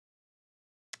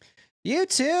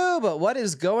YouTube, what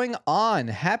is going on?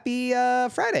 Happy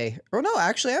Friday. Oh no,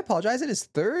 actually I apologize. It is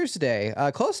Thursday.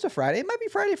 Close to Friday. It might be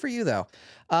Friday for you though.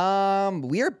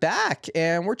 We are back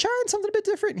and we're trying something a bit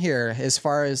different here as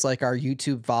far as like our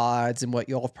YouTube VODs and what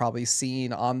you'll have probably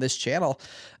seen on this channel.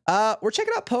 We're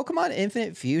checking out Pokemon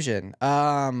Infinite Fusion.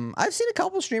 I've seen a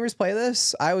couple streamers play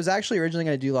this. I was actually originally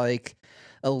going to do like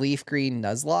a Leaf Green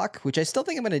Nuzlocke, which I still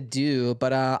think I'm going to do,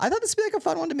 but I thought this would be like a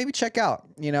fun one to maybe check out,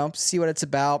 you know, see what it's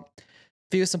about.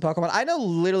 Fuse some Pokemon. I know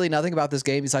literally nothing about this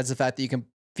game besides the fact that you can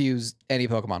fuse any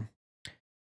Pokemon.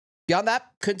 Beyond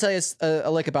that, couldn't tell you a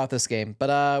lick about this game,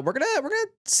 but we're gonna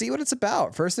see what it's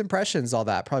about. First impressions, all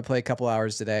that. Probably play a couple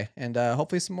hours today, and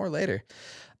hopefully some more later.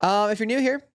 If you're new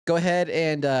here, go ahead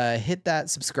and hit that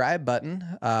subscribe button,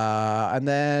 and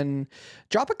then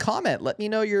drop a comment. Let me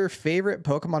know your favorite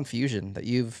Pokemon fusion that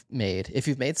you've made, if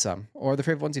you've made some, or the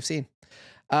favorite ones you've seen.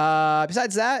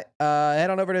 Besides that, head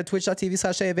on over to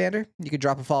twitch.tv/Evander. You can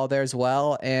drop a follow there as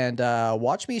well and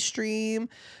watch me stream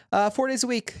 4 days a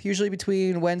week, usually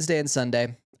between Wednesday and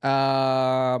Sunday.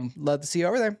 Love to see you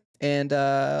over there, and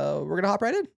we're gonna hop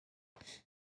right in.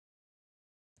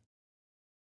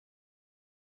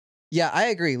 Yeah, I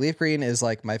agree. Leaf Green is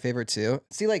like my favorite too.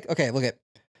 See, like, okay, look at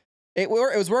it. It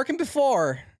was working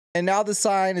before, and now the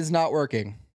sign is not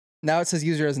working. Now it says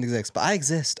user doesn't exist, but I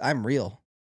exist. I'm real.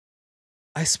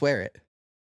 I swear it.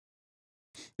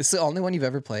 It's the only one you've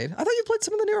ever played. I thought you played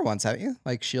some of the newer ones, haven't you?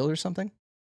 Like Shield or something?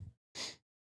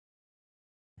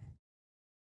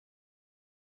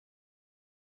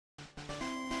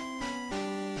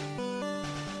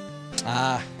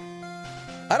 I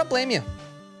don't blame you.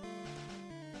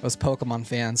 Those Pokemon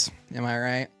fans. Am I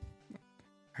right?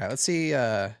 All right, let's see.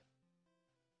 Okay,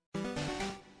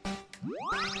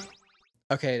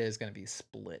 it is going to be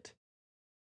split.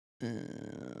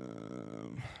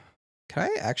 Can I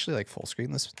actually like full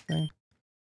screen this thing?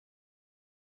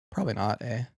 Probably not,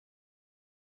 eh?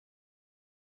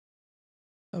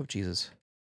 Oh, Jesus.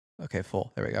 Okay,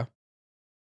 full. There we go.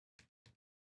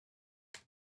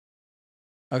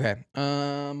 Okay.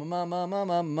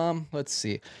 Let's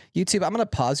see. YouTube, I'm going to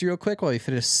pause you real quick while we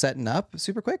finish setting up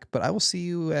super quick, but I will see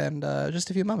you in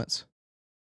just a few moments.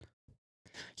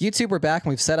 YouTube, we're back and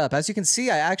we've set up. As you can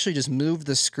see, I actually just moved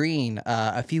the screen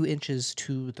a few inches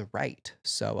to the right.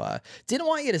 So didn't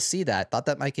want you to see that. Thought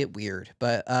that might get weird,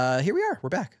 but here we are. We're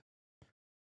back.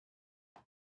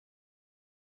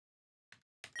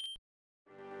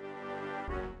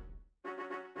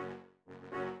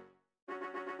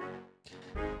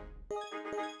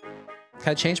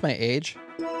 Can I change my age?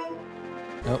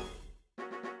 Nope.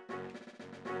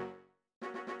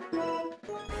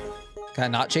 Can I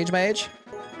not change my age?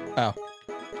 Oh.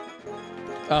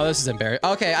 Oh, this is embarrassing.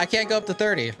 Okay, I can't go up to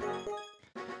 30.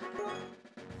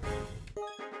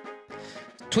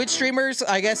 Twitch streamers,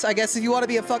 I guess if you want to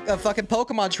be a fucking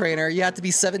Pokemon trainer, you have to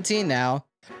be 17 now.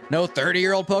 No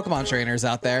 30-year-old Pokemon trainers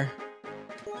out there.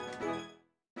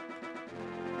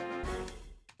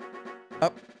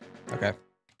 Oh, okay.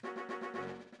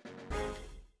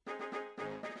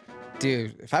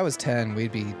 Dude, if I was 10,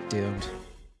 we'd be doomed.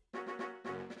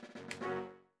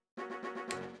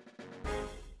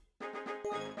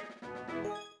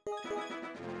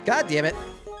 God damn it.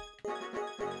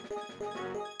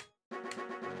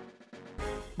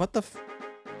 What the f—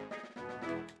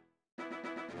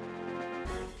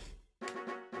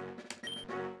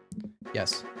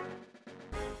 Yes.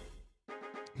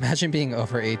 Imagine being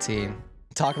over 18.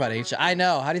 Talk about age. I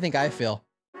know. How do you think I feel?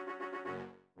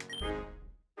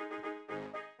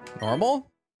 Normal?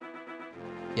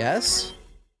 Yes.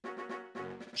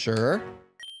 Sure.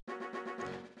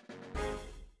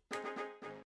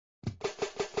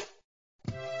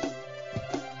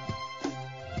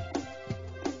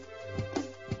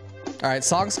 All right,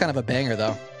 song's kind of a banger,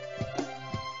 though.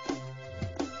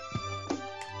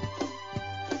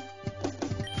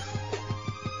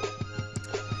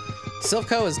 Silph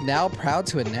Co is now proud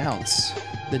to announce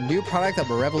the new product that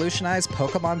will revolutionize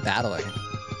Pokemon battling.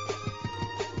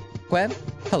 Gwen,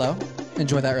 hello.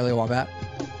 Enjoy that early wombat.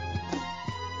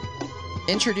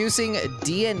 Introducing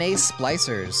DNA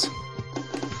Splicers.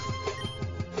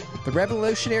 The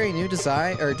revolutionary new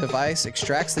device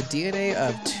extracts the DNA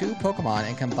of 2 Pokemon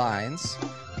and combines.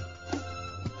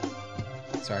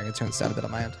 Sorry, I'm gonna turn this down a bit on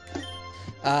my end.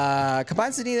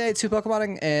 Combines the DNA of 2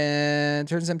 Pokemon and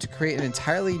turns them to create an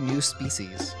entirely new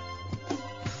species.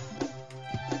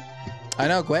 I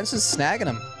know, Gwen's just snagging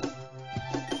them.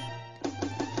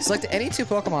 Select any 2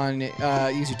 Pokemon,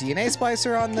 use your DNA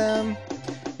splicer on them,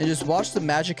 and just watch the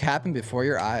magic happen before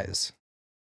your eyes.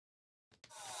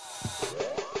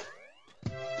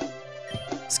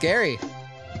 Scary.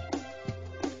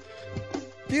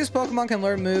 Fused Pokemon can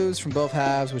learn moves from both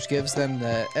halves, which gives them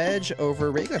the edge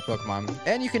over regular Pokemon.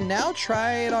 And you can now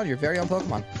try it on your very own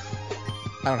Pokemon.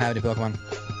 I don't have any Pokemon.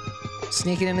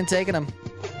 Sneaking in and taking them.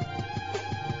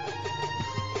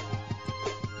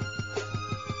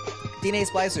 DNA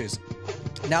Splicers.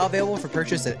 Now available for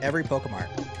purchase at every Pokemart.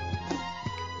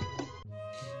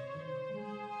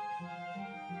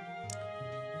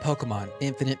 Pokemon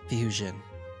Infinite Fusion.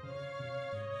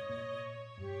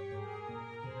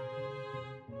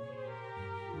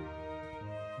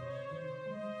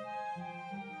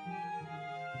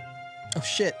 Oh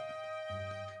shit.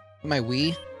 My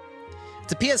Wii?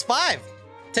 It's a PS5!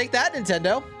 Take that,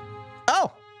 Nintendo!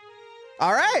 Oh!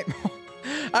 Alright!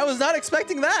 I was not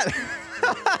expecting that!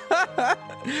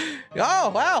 Oh,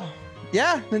 wow!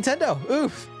 Yeah, Nintendo.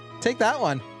 Oof. Take that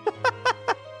one.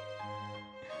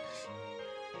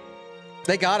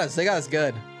 They got us. They got us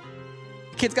good.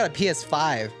 The kid's got a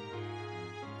PS5.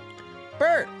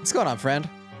 Bert! What's going on, friend?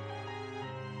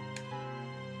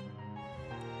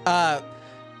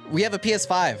 We have a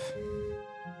PS5.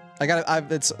 I got a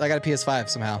PS5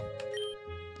 somehow.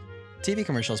 TV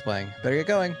commercials playing. Better get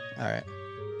going. All right.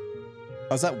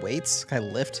 Oh, is that weights? Can I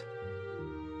lift?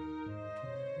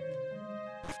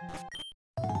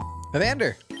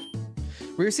 Evander,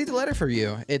 we received a letter for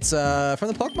you. It's from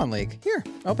the Pokemon League. Here,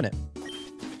 open it.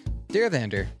 Dear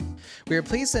Evander, we are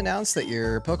pleased to announce that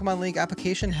your Pokemon League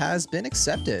application has been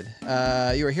accepted.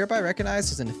 You are hereby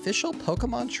recognized as an official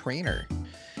Pokemon trainer.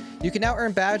 You can now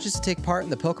earn badges to take part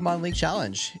in the Pokemon League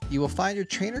Challenge. You will find your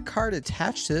trainer card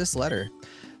attached to this letter.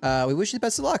 We wish you the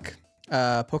best of luck.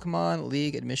 Pokemon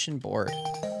League Admission Board.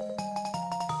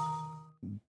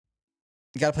 You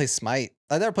gotta play Smite.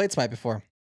 I've never played Smite before.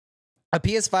 A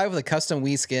PS5 with a custom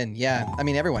Wii skin. Yeah, I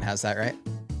mean, everyone has that, right?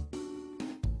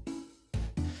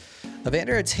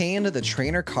 Evander attained the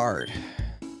trainer card.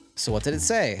 So what did it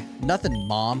say? Nothing,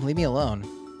 Mom. Leave me alone.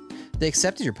 They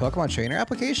accepted your Pokemon trainer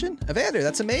application? Evander,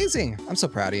 that's amazing. I'm so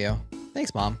proud of you.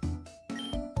 Thanks, Mom.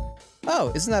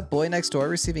 Oh, isn't that boy next door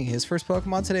receiving his first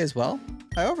Pokemon today as well?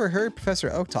 I overheard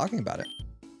Professor Oak talking about it.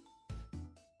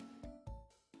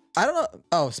 I don't know.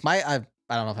 Oh, Smite. I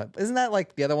don't know if isn't that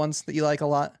like the other ones that you like a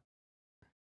lot?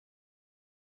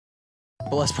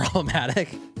 But less problematic.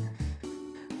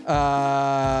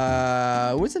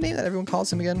 What's the name that everyone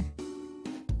calls him again?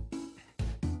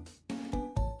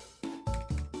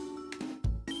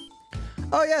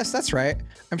 Oh yes, that's right.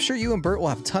 I'm sure you and Bert will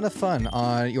have a ton of fun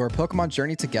on your Pokemon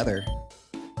journey together.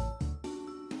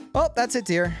 Oh, that's it,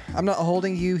 dear. I'm not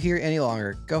holding you here any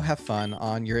longer. Go have fun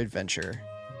on your adventure.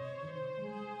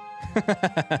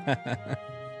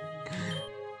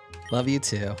 Love you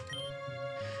too.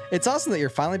 It's awesome that you're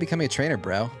finally becoming a trainer,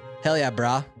 bro. Hell yeah,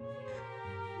 brah.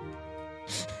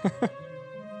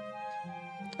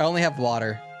 I only have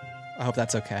water. I hope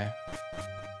that's okay.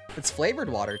 It's flavored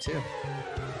water too.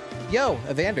 Yo,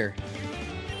 Evander.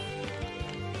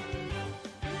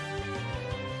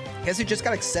 Guess who just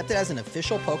got accepted as an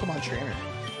official Pokemon trainer?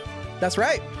 That's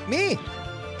right, me. You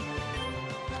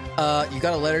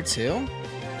got a letter too?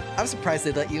 I'm surprised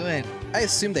they let you in. I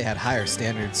assumed they had higher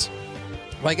standards.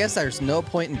 Well, I guess there's no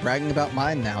point in bragging about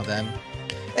mine now then.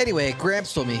 Anyway,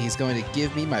 Gramps told me he's going to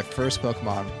give me my first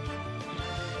Pokemon.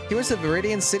 He went to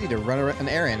Viridian City to run an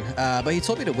errand, but he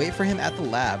told me to wait for him at the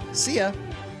lab. See ya.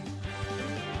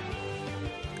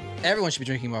 Everyone should be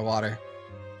drinking more water.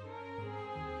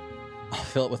 I'll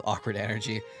fill it with awkward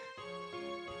energy.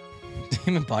 The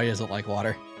human body doesn't like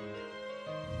water.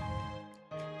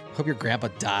 Hope your grandpa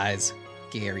dies,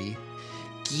 Gary.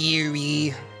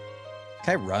 Gary.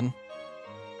 Can I run?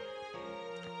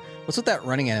 What's with that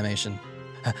running animation?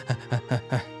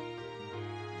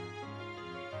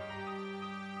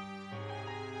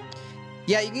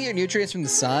 Yeah, you can get your nutrients from the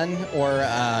sun or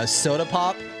soda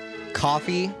pop,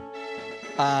 coffee.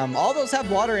 All those have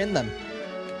water in them.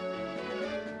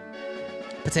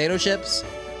 Potato chips.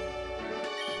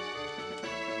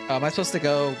 Oh, am I supposed to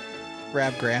go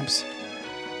grab Gramps?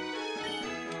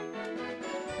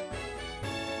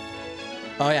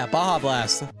 Oh yeah, Baja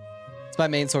Blast. It's my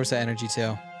main source of energy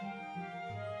too.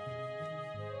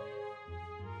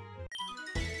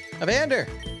 Evander!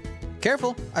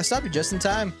 Careful, I stopped you just in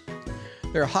time.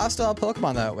 There are hostile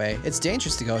Pokemon that way. It's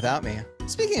dangerous to go without me.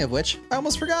 Speaking of which, I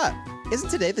almost forgot. Isn't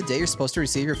today the day you're supposed to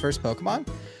receive your first Pokemon?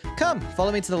 Come,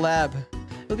 follow me to the lab.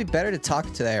 It'll be better to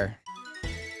talk to there.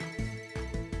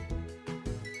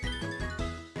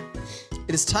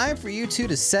 It is time for you two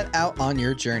to set out on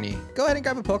your journey. Go ahead and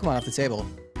grab a Pokemon off the table.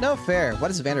 No fair. Why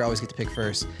does Evander always get to pick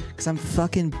first? Because I'm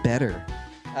fucking better.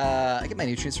 I get my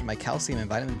nutrients from my calcium and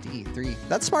vitamin D3.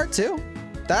 That's smart too.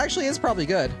 That actually is probably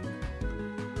good.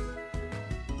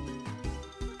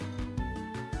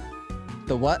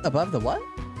 The what above the what?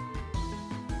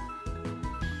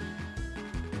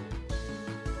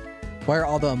 Why are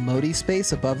all the emoji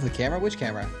space above the camera? Which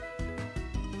camera?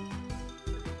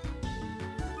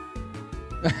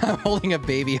 I'm holding a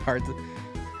baby heart.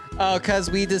 Oh, cause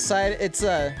we decided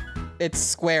it's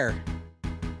square.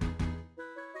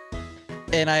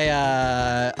 And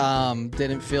I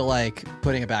didn't feel like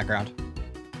putting a background.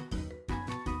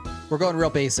 We're going real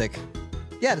basic.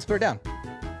 Yeah, just put her down.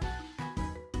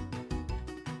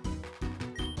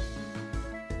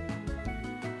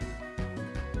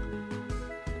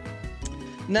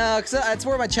 No, because that's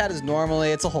where my chat is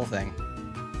normally. It's a whole thing.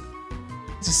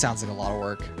 It just sounds like a lot of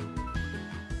work.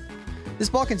 This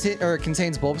ball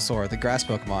contains Bulbasaur, the grass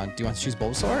Pokemon. Do you want to choose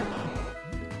Bulbasaur?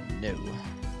 No.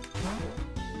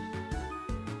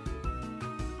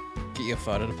 Get you a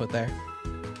photo to put there.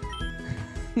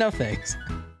 No thanks.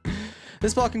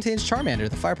 This ball contains Charmander,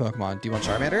 the fire Pokemon. Do you want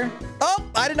Charmander? Oh,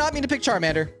 I did not mean to pick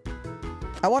Charmander.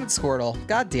 I wanted Squirtle.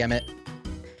 God damn it.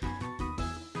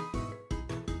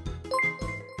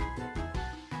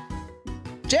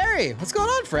 Jerry, what's going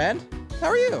on, friend? How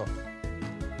are you?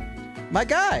 My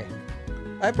guy.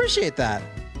 I appreciate that.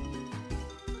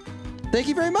 Thank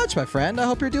you very much, my friend. I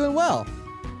hope you're doing well.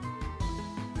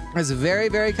 That's very,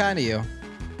 very kind of you.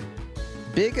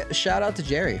 Big shout out to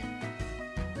Jerry.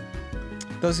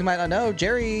 Those who might not know,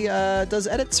 Jerry does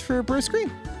edits for Bruce Green.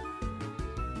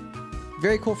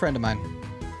 Very cool friend of mine.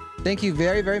 Thank you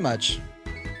very, very much.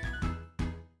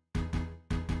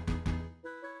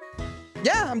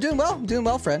 Yeah, I'm doing well. I'm doing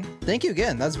well, friend. Thank you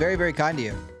again. That's very, very kind of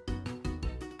you.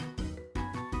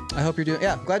 I hope you're doing...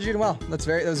 Yeah, glad you're doing well. That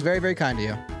was very, very kind of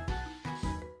you.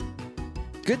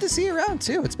 Good to see you around,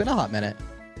 too. It's been a hot minute.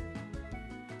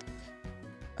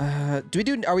 Are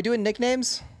we doing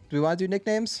nicknames? Do we want to do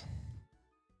nicknames?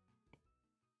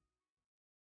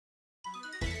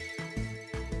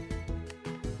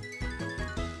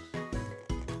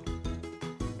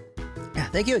 Yeah,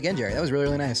 thank you again, Jerry. That was really,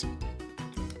 really nice.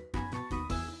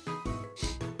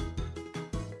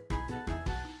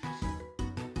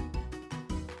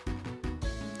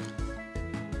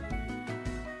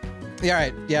 Yeah, all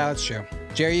right. Yeah, that's true.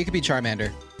 Jerry, you could be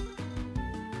Charmander.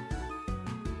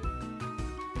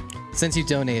 Since you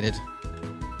donated.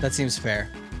 That seems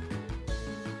fair.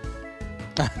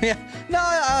 Yeah. No,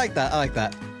 I like that. I like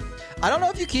that. I don't know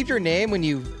if you keep your name when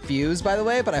you fuse, by the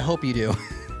way, but I hope you do.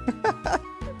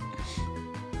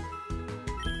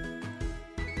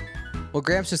 Well,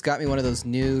 Gramps just got me one of those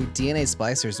new DNA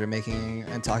splicers they're making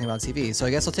and talking about on TV. So I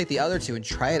guess I'll take the other two and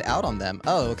try it out on them.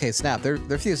 Oh, okay, snap. They're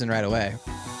fusing right away.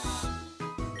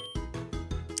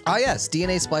 Ah, yes,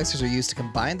 DNA splicers are used to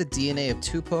combine the DNA of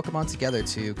two Pokemon together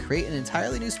to create an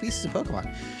entirely new species of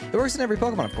Pokemon. It works in every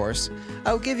Pokemon, of course.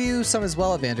 I will give you some as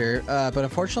well, Evander, but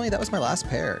unfortunately, that was my last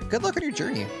pair. Good luck on your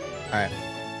journey. All right.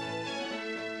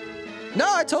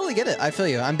 No, I totally get it. I feel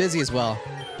you. I'm busy as well.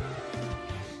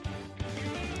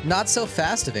 Not so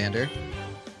fast, Evander.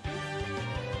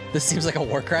 This seems like a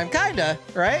war crime, kinda,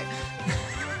 right?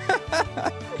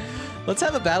 Let's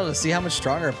have a battle to see how much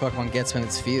stronger a Pokemon gets when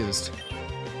it's fused.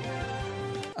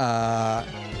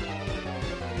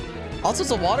 Also,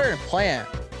 it's a water and a plant.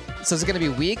 So is it going to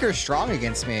be weak or strong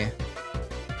against me?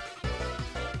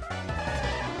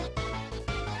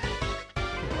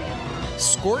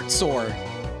 Squirtsaur.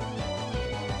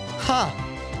 Huh.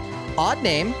 Odd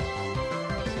name.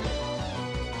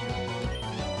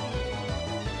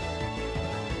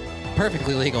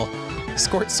 Perfectly legal.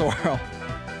 Squirtsaur.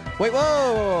 Wait,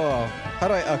 whoa. How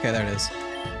do I... Okay, there it is.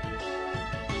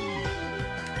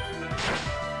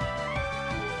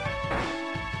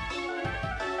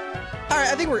 All right,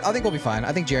 I think we'll be fine.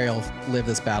 I think Jerry will live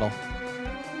this battle.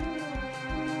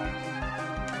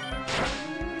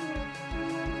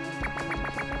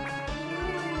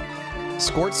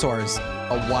 Squirtsaur is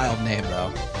a wild name,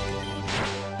 though.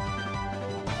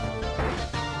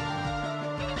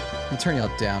 I'm turning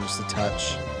it down just a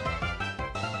touch.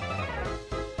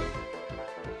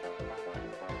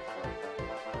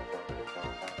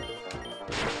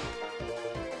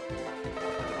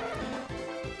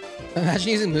 Imagine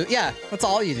using move. Yeah, that's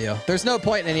all you do. There's no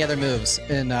point in any other moves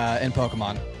in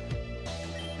Pokemon.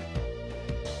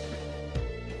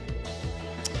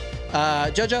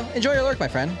 Jojo, enjoy your lurk, my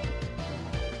friend.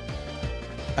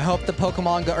 I hope the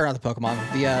Pokemon go, or not the Pokemon,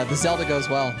 the Zelda goes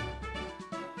well.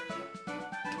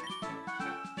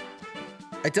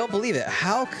 I don't believe it.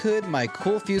 How could my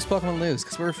cool fused Pokemon lose?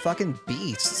 Because we're fucking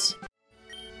beasts.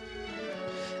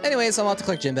 Anyways, I'm about to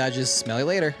collect gym badges. Smell you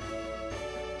later.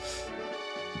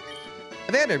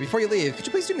 Evander, before you leave, could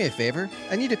you please do me a favor?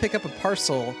 I need to pick up a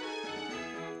parcel,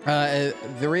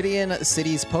 Viridian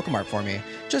City's Pokemart for me.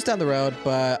 just down the road,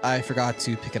 but I forgot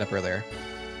to pick it up earlier.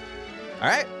 All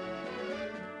right.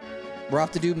 We're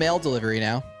off to do mail delivery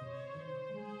now.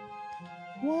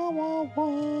 Wah, wah,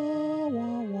 wah,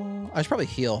 wah, wah. I should probably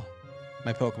heal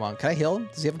my Pokemon. Can I heal him?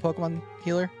 Does he have a Pokemon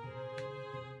healer?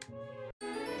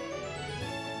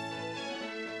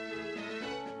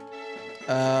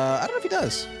 I don't know if he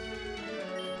does.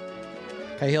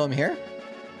 Can I heal him here?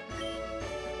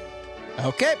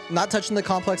 Okay, not touching the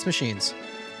complex machines.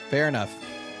 Fair enough.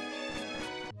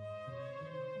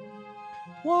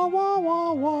 Wah, wah,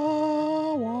 wah,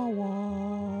 wah, wah,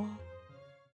 wah.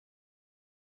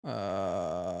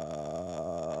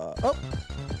 Oh.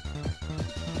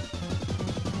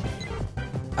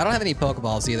 I don't have any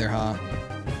Pokeballs either, huh?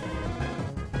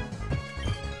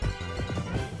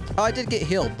 Oh, I did get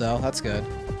healed, though. That's good.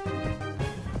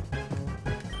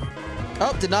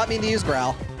 Oh, did not mean to use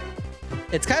Growl.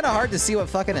 It's kind of hard to see what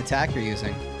fucking attack you're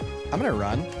using. I'm gonna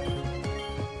run.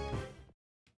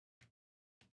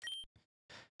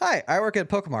 Hi, I work at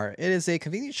Pokemart. It is a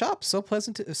convenient shop, so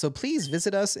pleasant. So please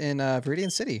visit us in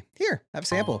Viridian City. Here, have a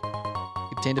sample.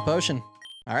 You obtained a potion.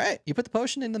 All right, you put the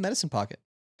potion in the medicine pocket.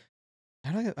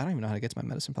 I don't even know how to get to my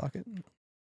medicine pocket.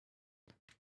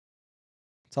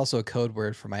 It's also a code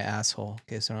word for my asshole,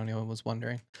 in case anyone was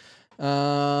wondering.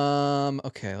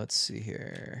 Okay, let's see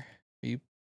here. Are you?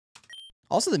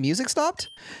 Also, the music stopped.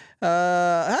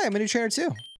 Hi, I'm a new trainer too.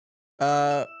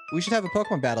 We should have a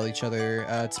Pokemon battle each other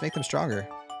to make them stronger.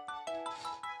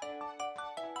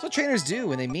 That's what trainers do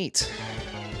when they meet.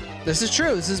 This is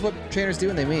true. This is what trainers do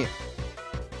when they meet.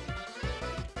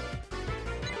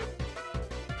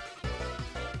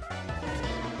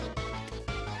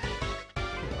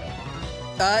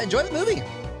 Enjoy the movie.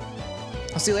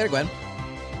 I'll see you later, Gwen.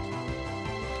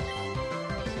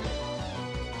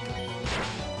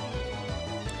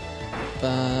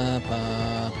 Ba,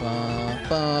 ba, ba,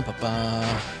 ba, ba,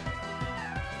 ba.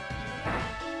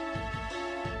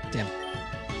 Damn.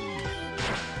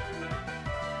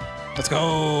 Let's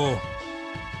go.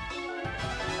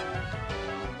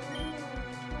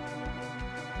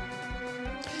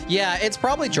 Yeah, it's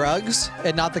probably drugs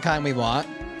and not the kind we want,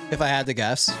 if I had to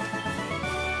guess.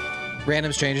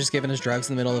 Random strangers giving us drugs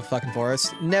in the middle of the fucking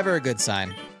forest. Never a good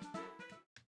sign.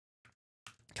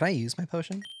 Can I use my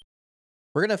potion?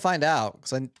 We're gonna find out,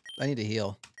 because I need to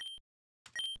heal.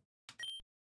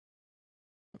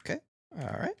 Okay.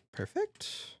 Alright,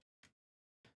 perfect.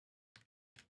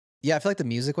 Yeah, I feel like the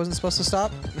music wasn't supposed to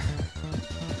stop.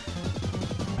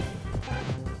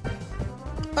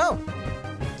 Oh!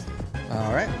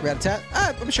 Alright, Rattata.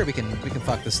 I'm sure we can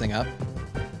fuck this thing up.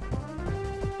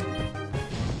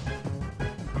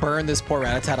 Burn this poor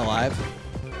Rattata alive.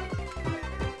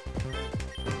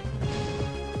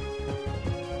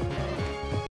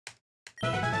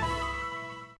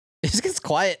 It just gets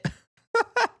quiet.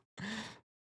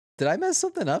 Did I mess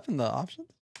something up in the options?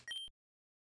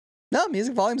 No,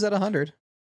 music volume's at 100.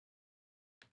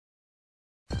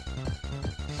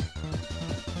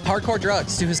 Hardcore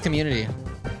drugs to his community.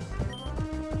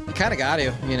 You kind of got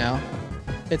to, you know.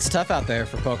 It's tough out there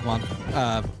for Pokemon,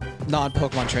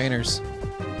 non-Pokemon trainers.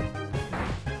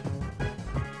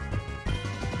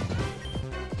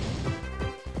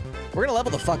 We're gonna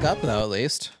level the fuck up though, at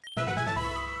least.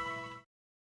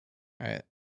 Alright.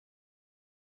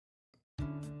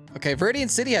 Okay, Viridian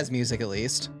City has music at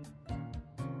least.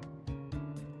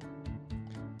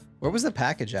 Where was the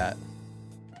package at?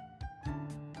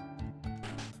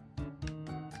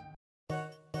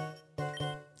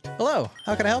 Hello,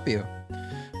 how can I help you?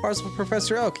 Parcel for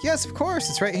Professor Oak. Yes, of course,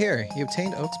 it's right here. You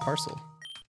obtained Oak's parcel.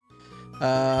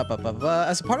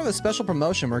 As a part of a special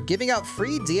promotion, we're giving out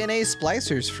free DNA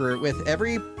splicers with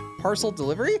every parcel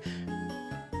delivery.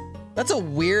 That's a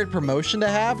weird promotion to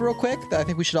have real quick. I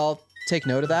think we should all take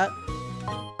note of that.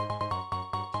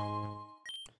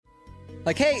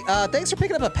 Like, hey, thanks for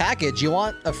picking up a package. You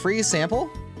want a free sample?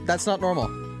 That's not normal.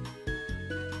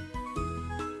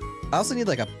 I also need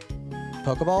like a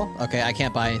Pokeball. Okay, I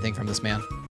can't buy anything from this man.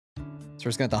 So we're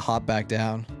just gonna have to hop back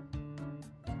down.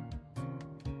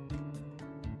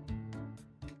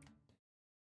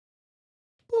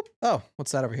 Boop. Oh,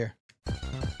 what's that over here?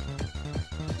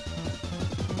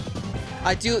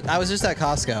 I was just at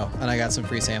Costco and I got some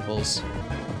free samples.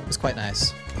 It was quite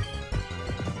nice.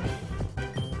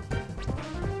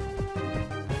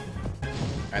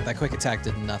 Alright, that quick attack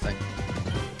did nothing.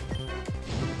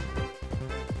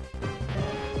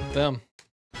 Boom.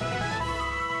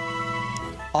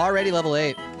 Already level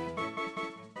 8.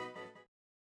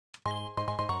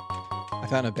 I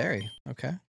found a berry.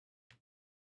 Okay.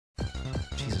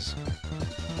 Jesus.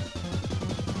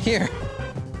 Here.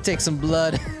 Take some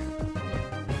blood.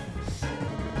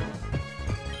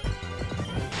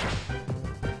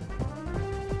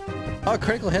 Oh,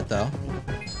 critical hit though.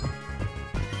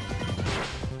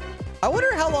 I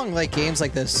wonder how long like games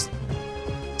like this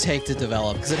take to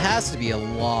develop, because it has to be a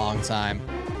long time.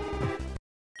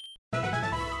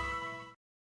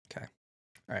 Okay.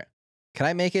 All right. Can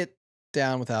I make it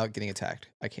down without getting attacked?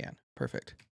 I can.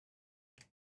 Perfect.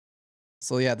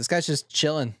 So yeah, this guy's just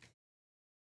chilling.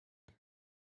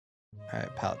 All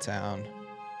right, Pallet Town.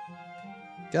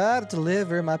 Gotta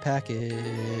deliver my package.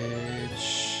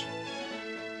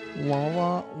 Wah,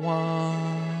 wah, wah.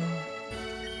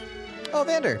 Oh,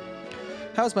 Vander.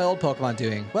 How's my old Pokemon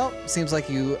doing? Well, seems like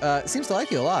you, seems to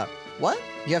like you a lot. What?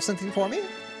 You have something for me?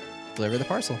 Deliver the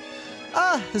parcel.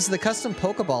 Ah, this is the custom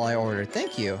Pokeball I ordered.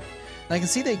 Thank you. And I can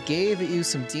see they gave you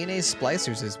some DNA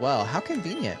splicers as well. How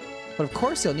convenient. But of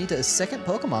course, you'll need a second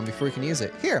Pokemon before you can use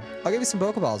it. Here, I'll give you some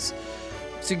Pokeballs.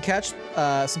 So you can catch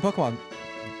some Pokemon,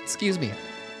 excuse me,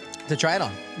 to try it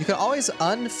on. You can always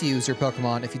unfuse your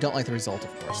Pokemon if you don't like the result,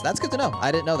 of course. That's good to know.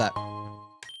 I didn't know that.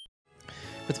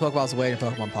 Put the Pokeballs away in your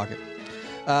Pokemon pocket.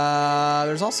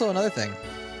 There's also another thing.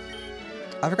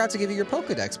 I forgot to give you your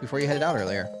Pokedex before you headed out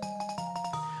earlier.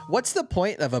 What's the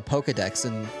point of a Pokedex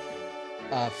in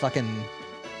fucking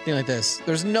thing like this?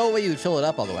 There's no way you would fill it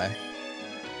up all the way.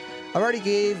 I already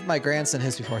gave my grandson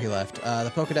his before he left.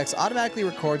 The Pokedex automatically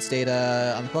records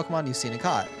data on the Pokemon you've seen and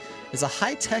caught. It's a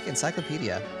high-tech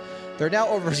encyclopedia. There are now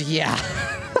over... Yeah.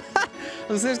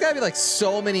 There's gotta be like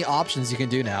so many options you can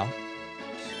do now.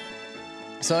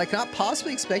 So I cannot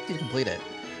possibly expect you to complete it.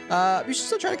 You should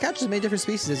still try to catch as many different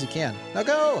species as you can. Now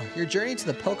go! Your journey to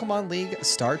the Pokemon League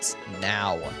starts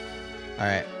now.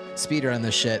 Alright, speedrun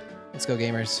this shit. Let's go,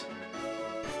 gamers.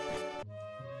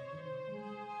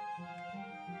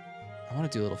 I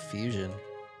want to do a little fusion.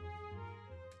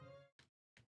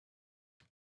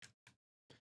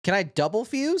 Can I double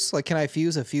fuse? Like, can I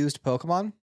fuse a fused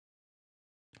Pokemon?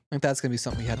 I think that's going to be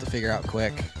something we have to figure out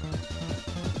quick.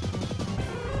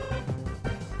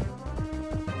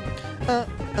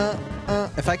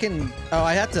 If I can... Oh,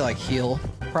 I have to, like, heal,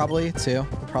 probably, too.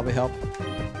 Would probably help.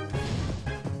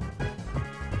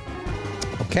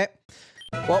 Okay.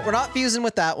 Well, we're not fusing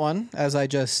with that one, as I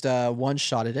just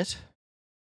one-shotted it.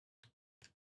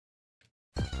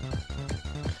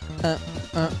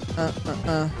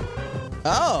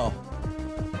 Oh!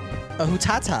 A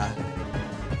Hutata.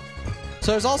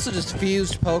 So there's also just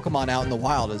fused Pokemon out in the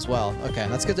wild as well. Okay,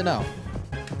 that's good to know.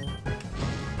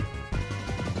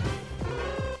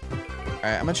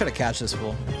 Alright, I'm gonna try to catch this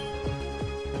fool.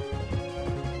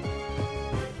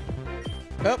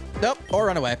 Nope, nope, or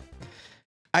run away.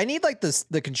 I need like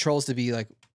the controls to be like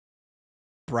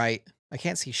bright. I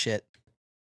can't see shit.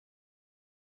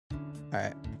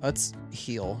 Alright, let's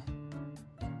heal.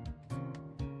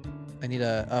 I need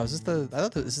a... Oh, is this the... I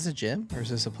thought... Is this a gym? Or is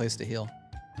this a place to heal?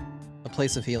 A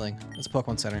place of healing. It's a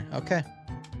Pokemon Center. Okay.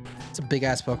 It's a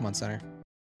big-ass Pokemon Center.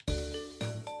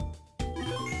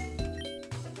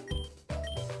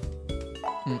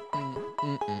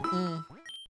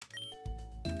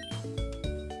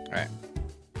 Alright.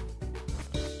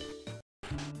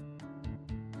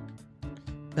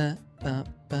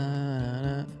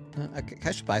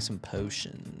 I should buy some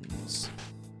potions.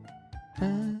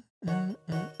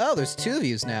 Oh, there's two of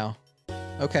yous now.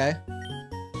 Okay.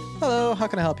 Hello, how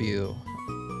can I help you?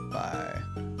 Bye.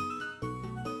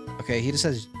 Okay, he just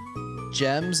has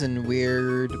gems and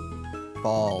weird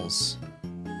balls.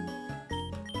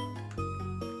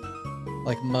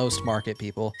 Like most market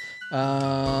people.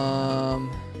 Potion.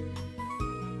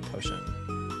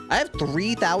 I have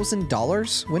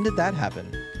 $3,000? When did that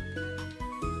happen?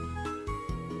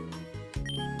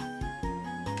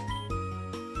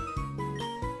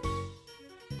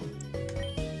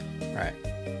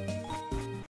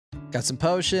 Got some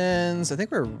potions. I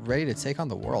think we're ready to take on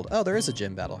the world. Oh, there is a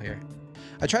gym battle here.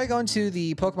 I tried going to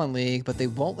the Pokemon League, but they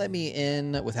won't let me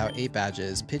in without 8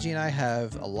 badges. Pidgey and I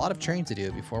have a lot of training to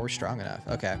do before we're strong enough.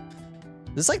 Okay.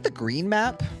 This is like the green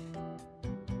map.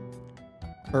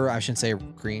 Or I shouldn't say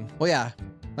green. Well, yeah.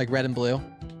 Like red and blue.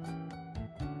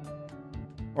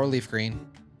 Or leaf green.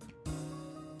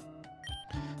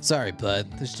 Sorry,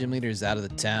 bud. This gym leader is out of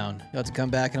the town. You'll have to come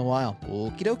back in a while.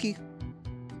 Okie dokie.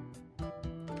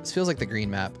 This feels like the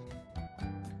green map.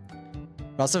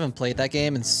 I also haven't played that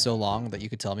game in so long that you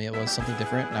could tell me it was something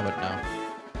different and I wouldn't know.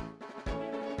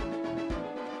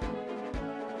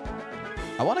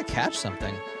 I want to catch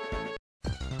something.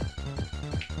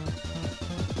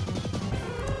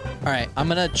 Alright, I'm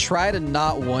gonna try to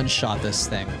not one-shot this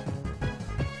thing.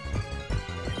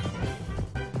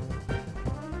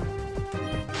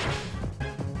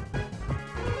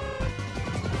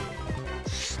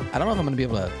 I don't know if I'm gonna be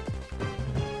able to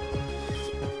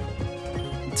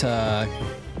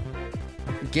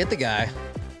Get the guy.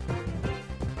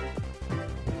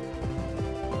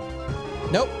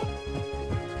 Nope.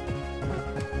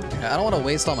 Okay, I don't want to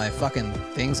waste all my fucking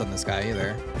things on this guy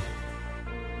either.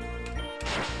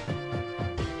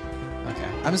 Okay,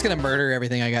 I'm just gonna murder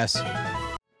everything, I guess.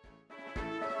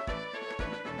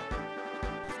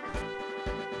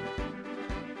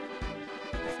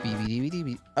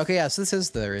 BBDBDB. Okay, yeah, so this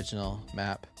is the original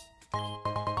map.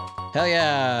 Hell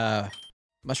yeah!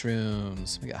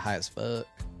 Mushrooms. We got high as fuck.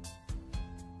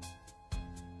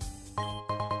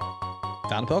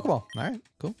 Found a Pokeball. Alright,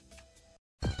 cool.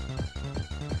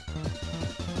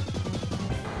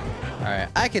 Alright,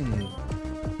 I can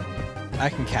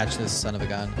catch this son of a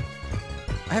gun.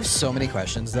 I have so many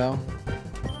questions though.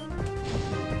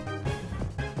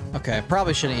 Okay,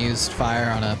 probably shouldn't use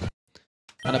fire on a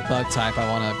bug type I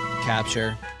want to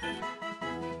capture.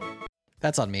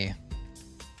 That's on me.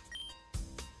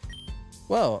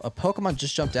 Whoa, a Pokemon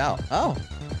just jumped out. Oh.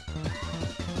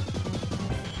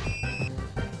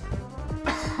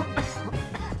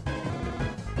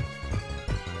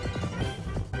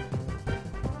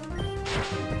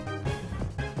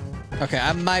 Okay,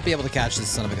 I might be able to catch this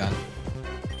son of a gun.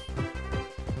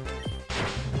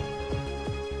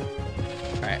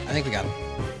 Alright, I think we got him.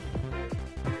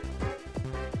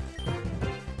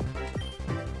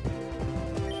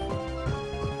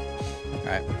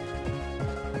 Alright.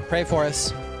 Pray for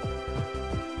us.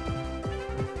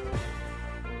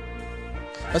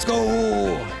 Let's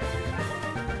go!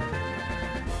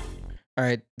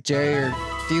 Alright, Jerry, you're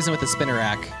fusing with the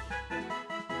Spinnerack.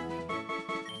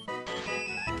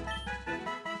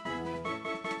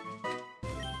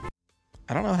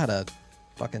 I don't know how to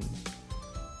fucking...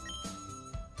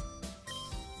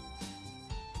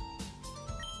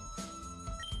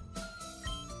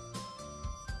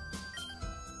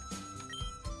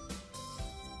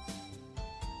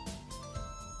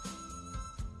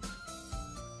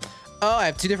 Oh, I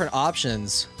have two different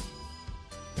options.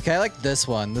 Okay, I like this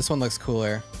one. This one looks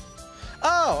cooler.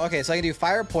 Oh, okay, so I can do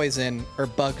fire poison or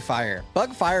bug fire.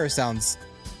 Bug fire sounds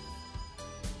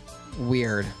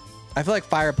weird. I feel like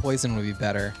fire poison would be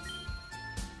better.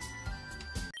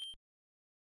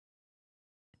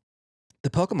 The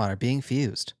Pokemon are being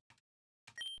fused.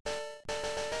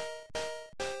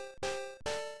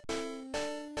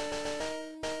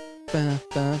 Ba,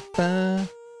 ba, ba.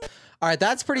 All right,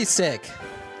 that's pretty sick.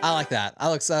 I like that. That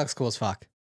looks cool as fuck.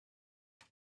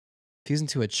 Fuse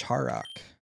into a Charrock.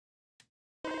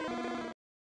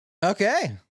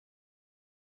 Okay.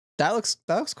 That looks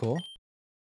cool.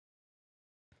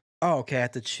 Oh, okay. I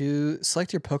have to choose.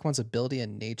 Select your Pokemon's ability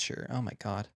and nature. Oh my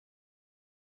god.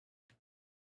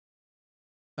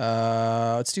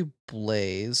 Let's do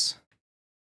Blaze.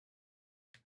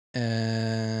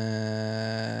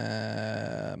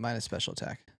 Minus special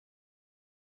attack.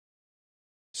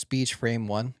 Speech frame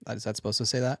 1. Is that supposed to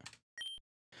say that?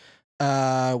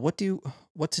 What to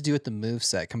do with the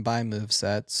moveset? Combine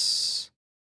movesets.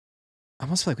 I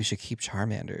almost feel like we should keep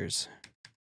Charmanders.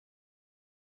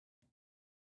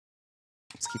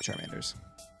 Let's keep Charmanders.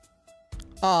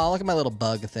 Oh, look at my little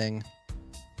bug thing.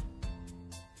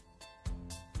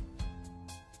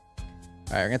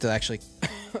 Alright, we're gonna have to actually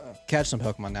catch some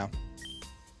Pokemon now.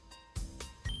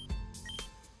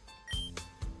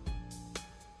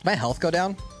 Did my health go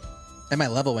down? And my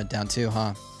level went down too,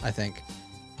 huh? I think.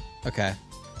 Okay.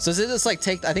 So does it just like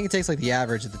take, I think it takes like the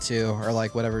average of the two, or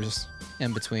like whatever's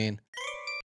in between.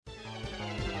 So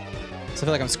I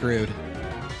feel like I'm screwed.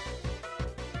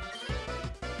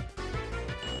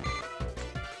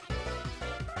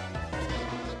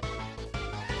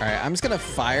 Alright, I'm just gonna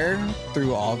fire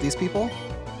through all of these people.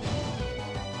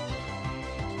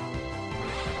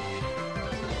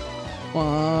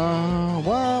 Wah,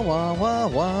 wah, wah, wah,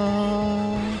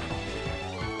 wah.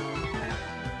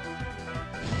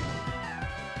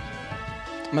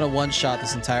 I'm gonna one-shot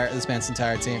this man's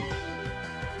entire team.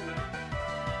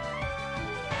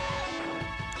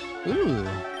 Ooh,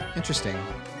 interesting.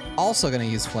 Also gonna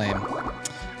use flame.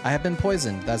 I have been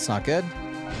poisoned. That's not good.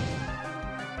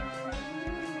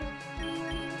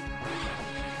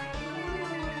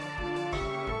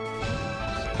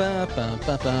 Ba, ba,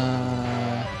 ba,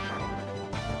 ba.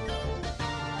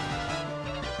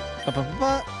 Ba, ba, ba,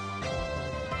 ba.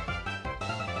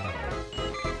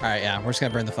 All right, yeah, we're just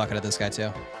gonna burn the fuck out of this guy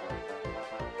too.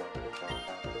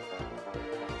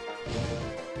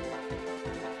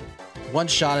 One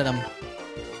shot at him.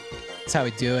 That's how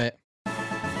we do it.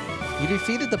 You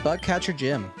defeated the bug catcher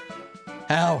gym.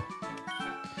 How?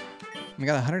 We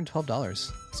got $112.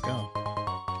 Let's go.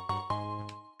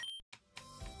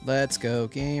 Let's go,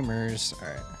 gamers. All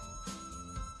right.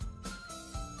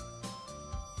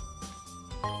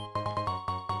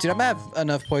 Dude, I'm gonna have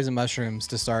enough poison mushrooms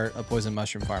to start a poison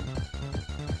mushroom farm.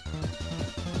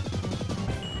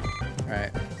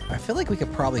 Alright. I feel like we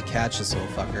could probably catch this little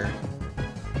fucker.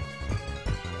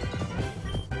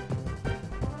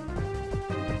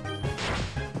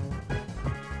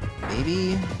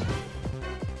 Maybe?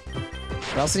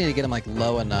 But I also need to get him, like,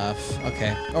 low enough.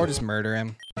 Okay. Or just murder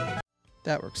him.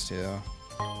 That works, too.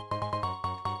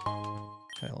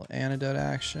 Okay, a little antidote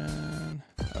action.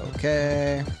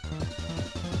 Okay.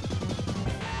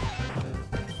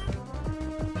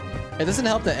 It doesn't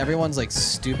help that everyone's, like,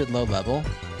 stupid low level.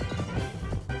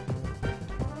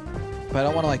 But I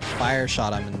don't want to, like, fire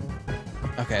shot him. And...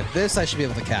 Okay, this I should be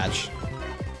able to catch.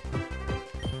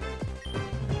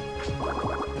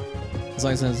 As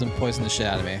long as it doesn't poison the shit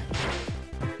out of me.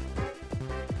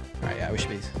 Alright, yeah, we should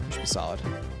be solid.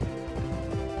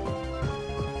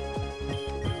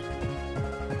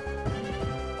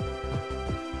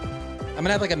 I'm gonna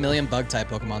have like a million bug type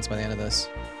Pokemons by the end of this.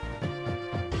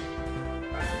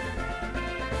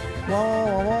 Wah,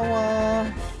 wah, wah,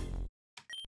 wah.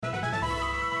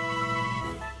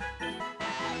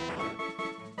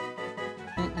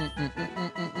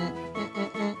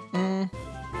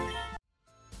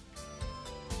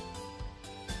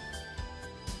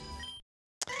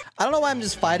 I don't know why I'm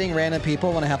just fighting random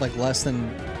people when I have like less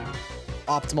than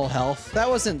optimal health. That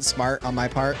wasn't smart on my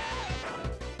part.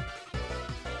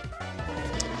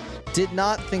 Did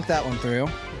not think that one through.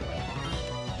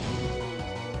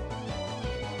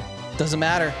 Doesn't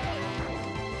matter.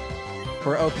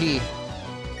 We're OP.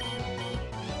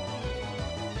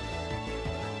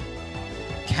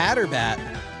 Catterbat.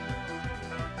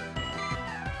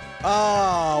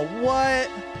 Oh, what?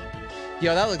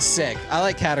 Yo, that looks sick. I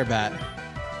like Catterbat.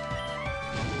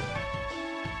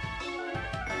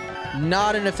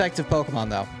 Not an effective Pokemon,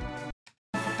 though.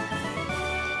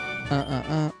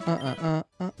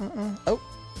 Oh.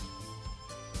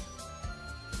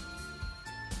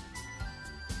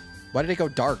 Why did it go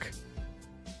dark?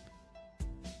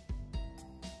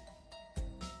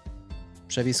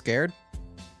 Should I be scared?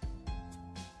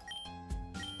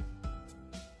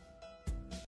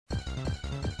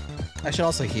 I should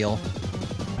also heal.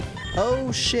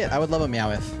 Oh shit, I would love a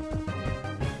Meowth.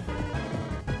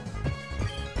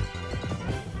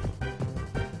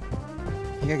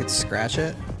 Think I could scratch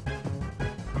it?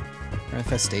 Or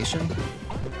infestation?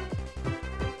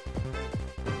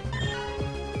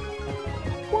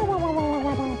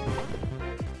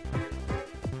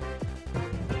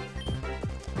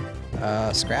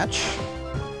 Scratch?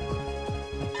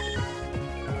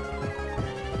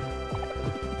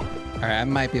 Alright, I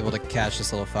might be able to catch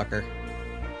this little fucker.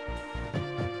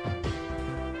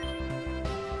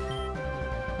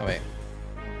 Oh, wait.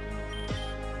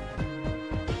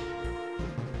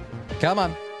 Come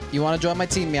on. You want to join my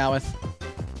team, Meowth?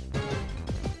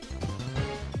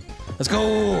 Let's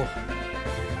go!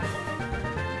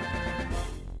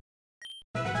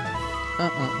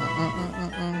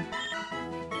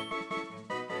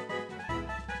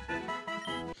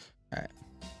 Alright.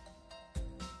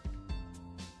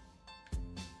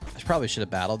 I probably should have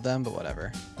battled them, but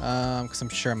whatever. Because I'm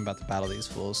sure I'm about to battle these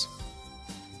fools.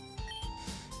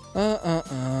 Let's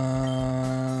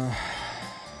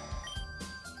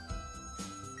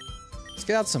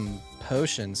get out some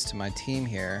potions to my team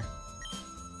here,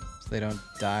 so they don't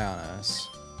die on us.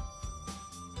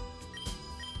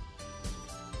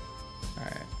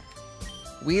 Alright.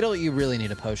 Weedle, you really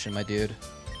need a potion, my dude.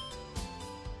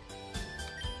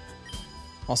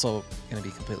 Also, gonna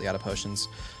be completely out of potions.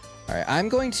 Alright, I'm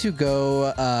going to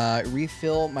go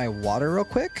refill my water real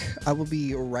quick. I will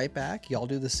be right back. Y'all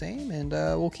do the same, and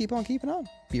we'll keep on keeping on.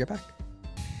 Be right back.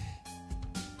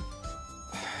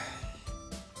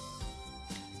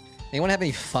 Anyone have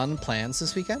any fun plans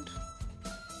this weekend?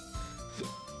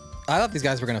 I thought these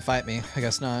guys were gonna fight me. I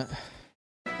guess not.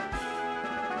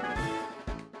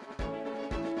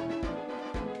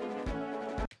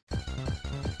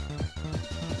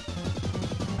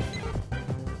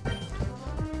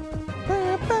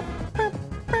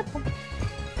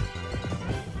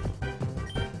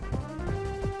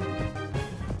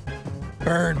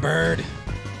 Burn, bird.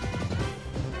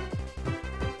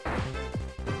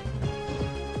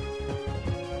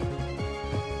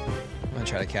 I'm gonna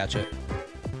try to catch it.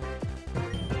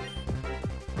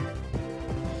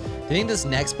 Do you think this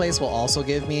next place will also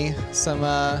give me some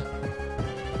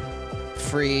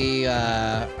free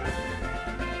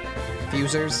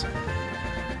fusers?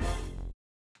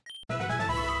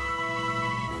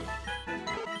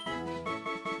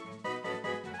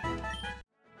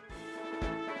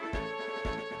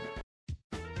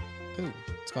 Ooh,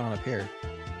 what's going on up here?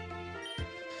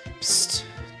 Psst.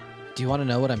 Do you want to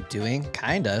know what I'm doing?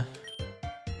 Kinda.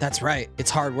 That's right. It's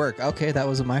hard work. Okay, that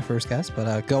wasn't my first guess,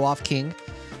 but go off, King.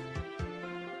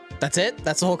 That's it?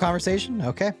 That's the whole conversation?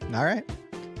 Okay. All right.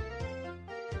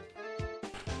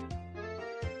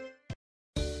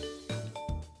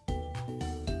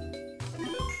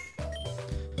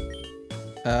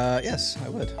 Yes, I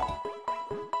would.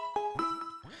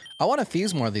 I want to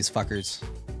fuse more of these fuckers.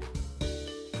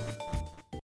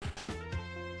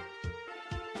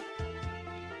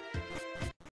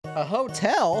 A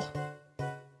hotel?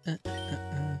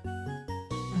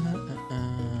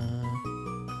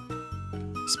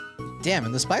 Damn,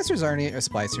 and the spicers aren't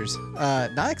spicers.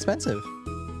 Not expensive.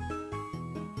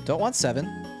 Don't want 7.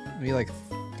 Maybe like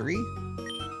 3.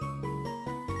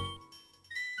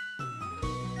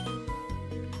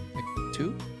 Like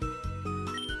 2.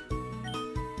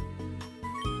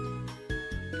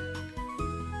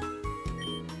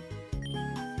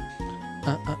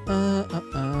 I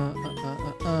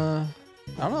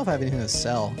don't know if I have anything to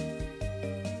sell.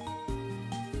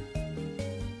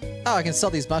 Oh, I can sell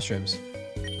these mushrooms.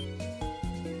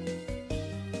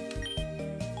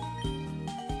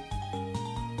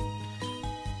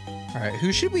 All right,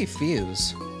 who should we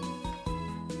fuse?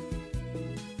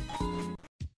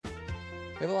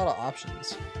 We have a lot of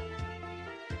options.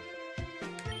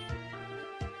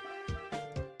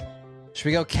 Should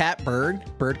we go cat, bird?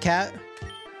 Bird, cat?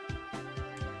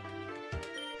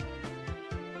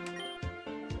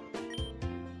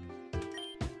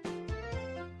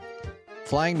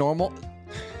 Flying normal?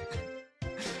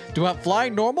 Do I want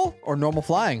flying normal or normal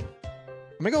flying?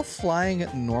 I'm gonna go flying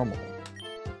normal.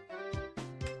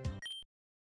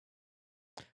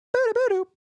 Boo-doo-boo-doo.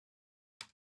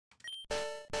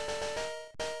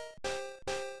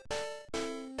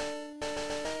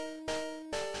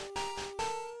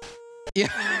 Yeah.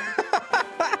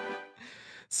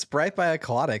 Sprite by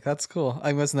Aquatic. That's cool.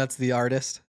 I'm guessing that's the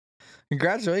artist.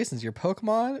 Congratulations, your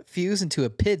Pokemon fused into a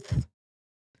pith.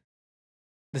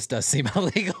 This does seem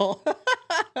illegal.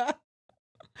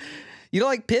 You don't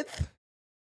like pith?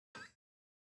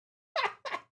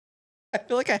 I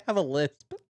feel like I have a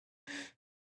lisp.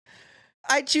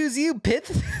 I choose you,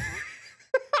 pith.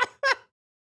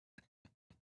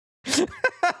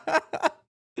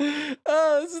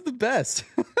 Oh, this is the best.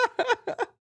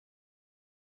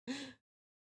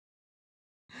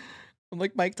 I'm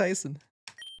like Mike Tyson.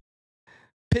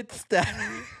 Pit stat.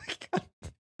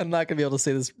 I'm not gonna be able to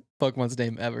say this Pokemon's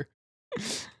name ever.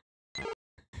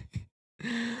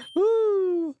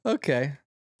 Woo! Okay.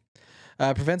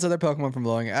 Prevents other Pokemon from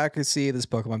lowering accuracy. This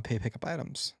Pokemon pick up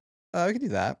items. We can do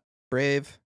that.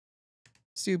 Brave.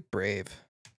 Let's do Brave.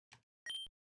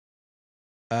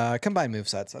 Combine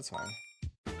movesets. That's fine.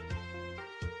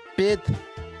 Pith.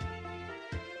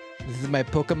 This is my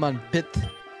Pokemon Pith. You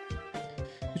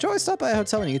should always stop by a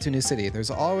hotel when you get to a new city. There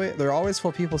are always full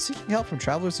of people seeking help from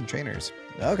travelers and trainers.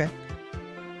 Okay.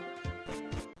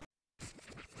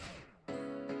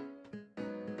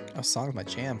 Oh, song's my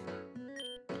jam.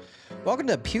 Welcome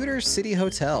to Pewter City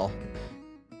Hotel.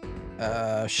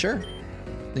 Sure.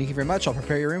 Thank you very much. I'll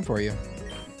prepare your room for you.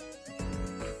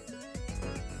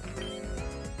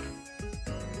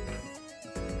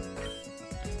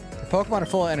 The Pokemon are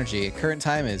full of energy. Current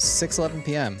time is 6:11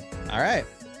 p.m. All right.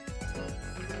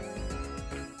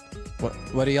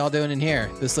 What are y'all doing in here?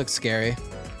 This looks scary.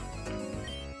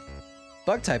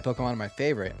 Bug-type Pokemon are my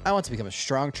favorite. I want to become a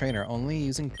strong trainer only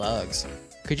using bugs.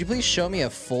 Could you please show me a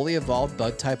fully evolved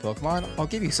Bug-type Pokemon? I'll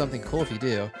give you something cool if you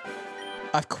do.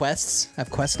 I have quests? I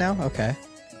have quests now? Okay.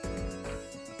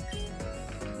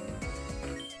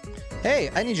 Hey,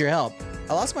 I need your help.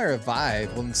 I lost my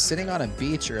revive when sitting on a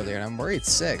beach earlier and I'm worried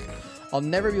sick. I'll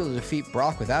never be able to defeat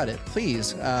Brock without it.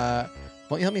 Please,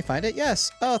 won't you help me find it? Yes.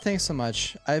 Oh, thanks so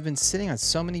much. I've been sitting on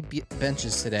so many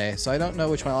benches today, so I don't know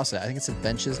which one I lost it. I think it said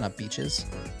benches, not beaches.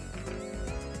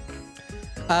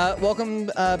 Welcome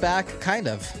back, kind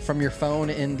of, from your phone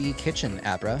in the kitchen,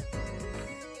 Abra.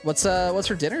 What's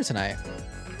for dinner tonight?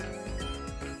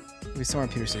 We'll be somewhere in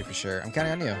Pewter City for sure. I'm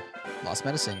counting on you. Lost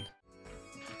medicine.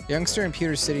 Youngster in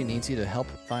Pewter City needs you to help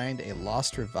find a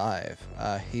lost revive.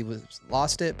 He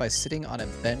lost it by sitting on a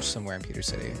bench somewhere in Pewter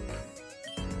City.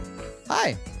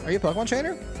 Hi, are you a Pokemon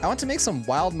trainer? I want to make some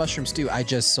wild mushroom stew. I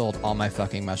just sold all my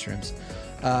fucking mushrooms.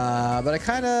 But I'm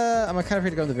kind of afraid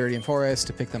to go to the Viridian Forest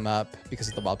to pick them up because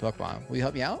of the wild Pokemon. Will you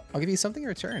help me out? I'll give you something in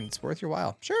return. It's worth your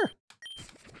while. Sure.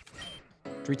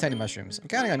 3 tiny mushrooms. I'm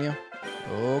counting on you.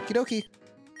 Okie dokie.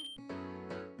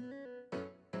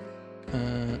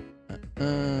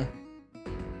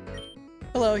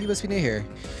 Hello, you must be new here.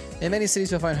 In many cities,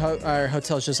 you'll find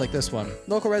hotels just like this one.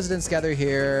 Local residents gather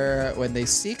here when they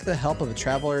seek the help of a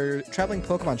traveling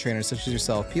Pokemon trainer such as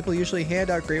yourself. People usually hand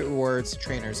out great rewards to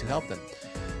trainers who help them,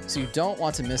 so you don't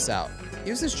want to miss out.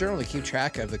 Use this journal to keep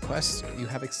track of the quests you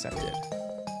have accepted.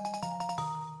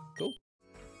 Cool.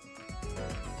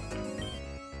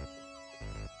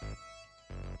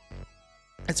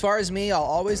 As far as me, I'll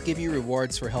always give you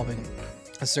rewards for helping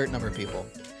a certain number of people.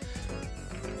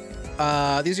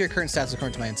 These are your current stats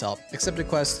according to my intel. Accepted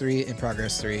quest 3, in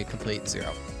progress 3, complete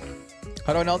 0.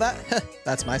 How do I know that?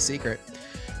 That's my secret.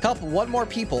 Help one more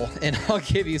people and I'll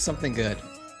give you something good.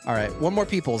 All right, one more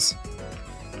people's.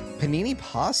 Panini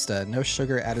pasta, no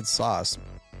sugar added sauce.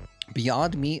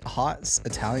 Beyond Meat hot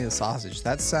Italian sausage.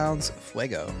 That sounds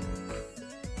fuego.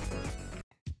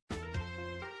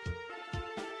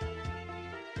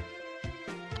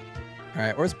 All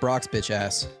right, where's Brock's bitch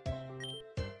ass?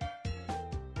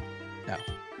 No.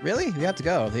 Really? You have to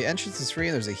go. The entrance is free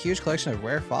and there's a huge collection of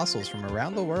rare fossils from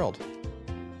around the world.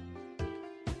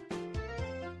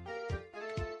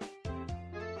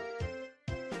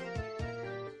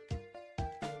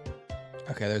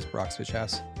 Okay, there's Brock's bitch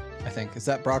ass. I think. Is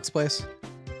that Brock's place?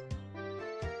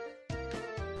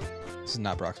 This is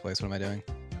not Brock's place. What am I doing?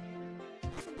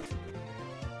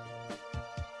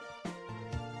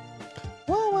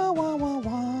 Wah, wah, wah, wah.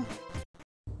 I'm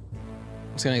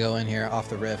just gonna go in here off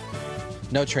the riff.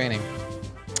 No training.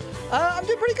 I'm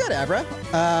doing pretty good, Abra.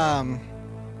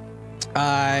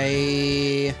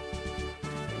 I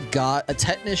got a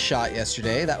tetanus shot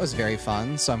yesterday. That was very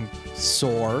fun. So I'm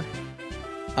sore.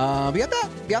 Beyond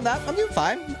that, I'm doing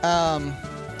fine.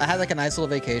 I had like a nice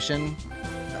little vacation,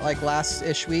 like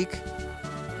last-ish week.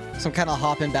 So I'm kind of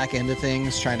hopping back into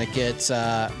things, trying to get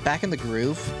back in the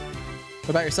groove. What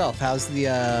about yourself? How's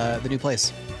the new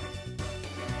place?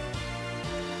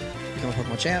 Become a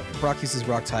Pokemon champ. Brock uses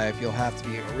Rock type. You'll have to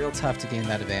be real tough to gain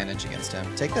that advantage against him.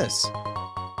 Take this.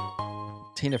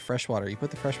 Taint of freshwater. You put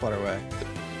the freshwater away.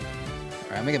 All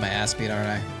right, I'm gonna get my ass beat, aren't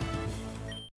I?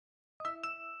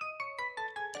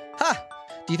 Ha!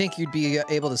 Do you think you'd be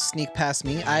able to sneak past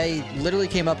me? I literally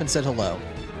came up and said hello.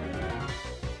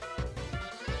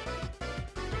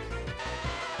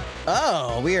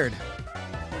 Oh, weird.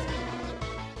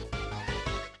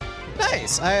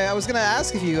 Nice. I was gonna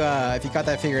ask if you got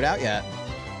that figured out yet.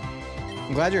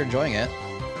 I'm glad you're enjoying it.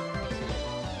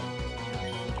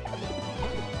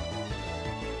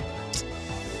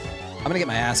 I'm gonna get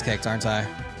my ass kicked, aren't I?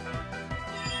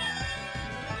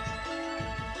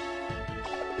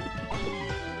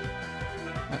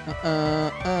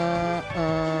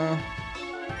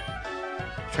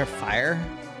 Try fire.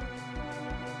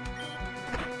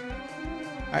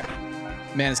 Alright.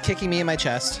 Man, it's kicking me in my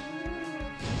chest.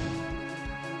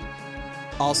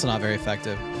 Also not very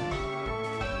effective.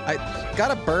 I got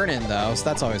a burn in though, so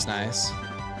that's always nice.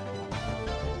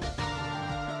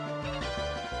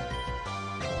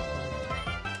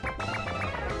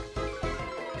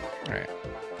 Alright.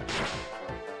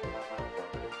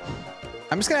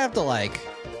 I'm just gonna have to like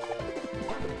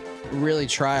really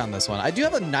try on this one. I do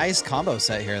have a nice combo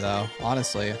set here though,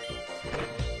 honestly.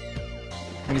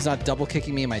 And he's not double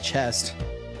kicking me in my chest.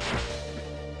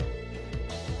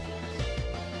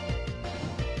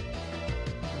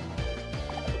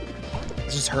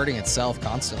 It's just hurting itself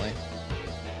constantly.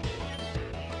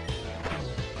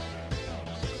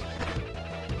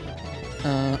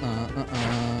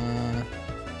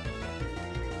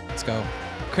 Let's go.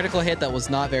 Critical hit that was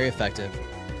not very effective.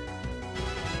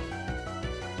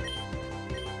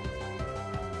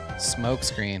 Smoke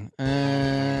screen.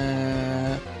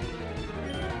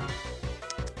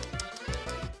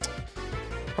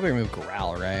 Probably remove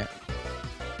Growl, right?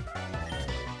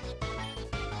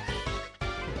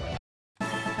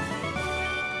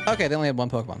 Okay, they only had one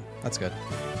Pokemon. That's good.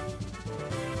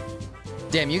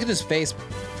 Damn, you can just face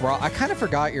Brock. I kind of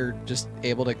forgot you're just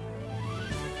able to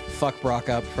fuck Brock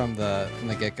up from the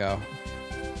get-go.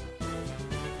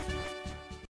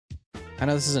 I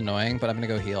know this is annoying, but I'm gonna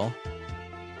go heal.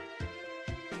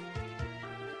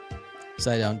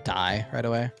 So I don't die right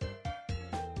away.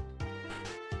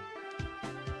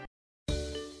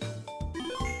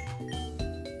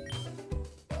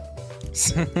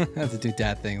 I have to do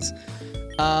dad things.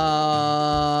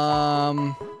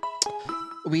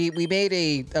 We made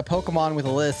a Pokemon with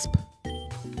a lisp.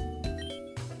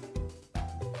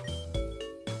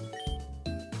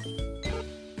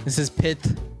 This is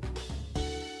Pith.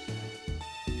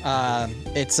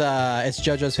 It's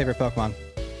JoJo's favorite Pokemon.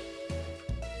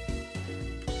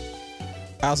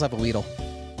 I also have a Weedle.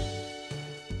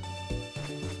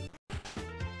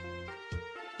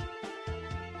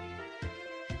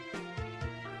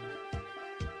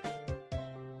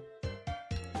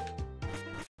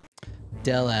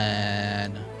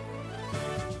 Dylan.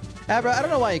 Abra, I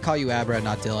don't know why I call you Abra and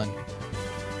not Dylan.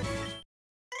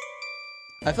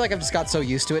 I feel like I've just got so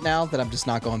used to it now that I'm just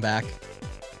not going back.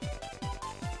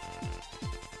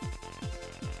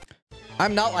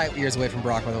 I'm not light years away from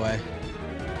Brock, by the way.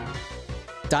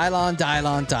 Dylon,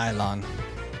 Dylon, Dylon.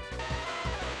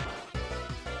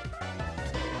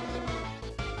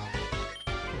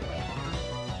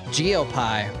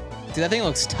 Geopie. Dude, that thing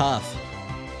looks tough.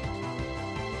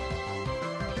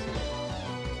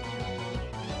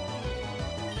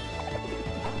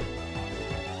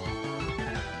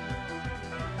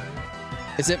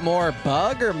 Is it more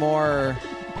bug or more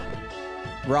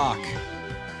rock?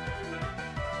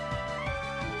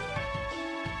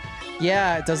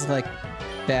 Yeah, it does look like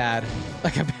bad.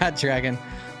 Like a bad dragon.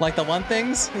 Like the one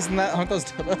things? Aren't those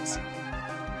dildos?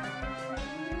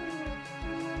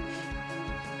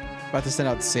 About to send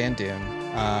out Sand Dune.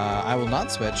 I will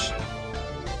not switch.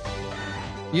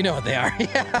 You know what they are.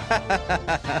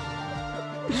 Yeah.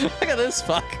 Look at this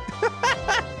fuck.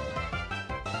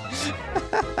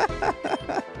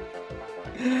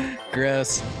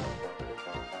 Gross.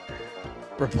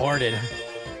 Reported.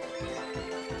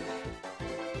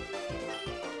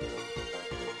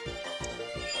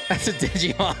 That's a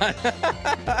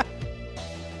Digimon.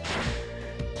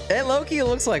 It low-key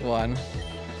looks like one.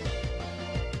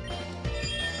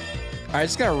 Alright,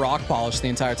 just gonna rock polish the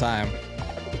entire time.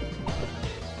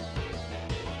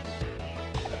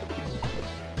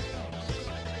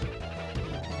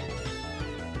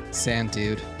 Sand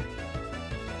dude.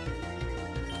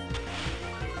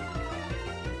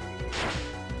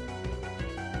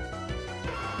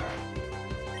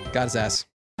 Got his ass.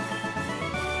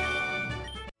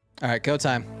 Alright, go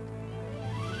time.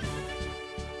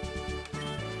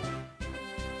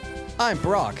 I'm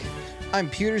Brock. I'm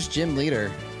Pewter's gym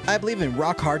leader. I believe in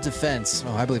rock hard defense.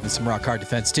 Oh, I believe in some rock hard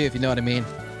defense too, if you know what I mean.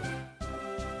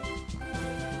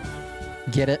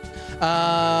 Get it?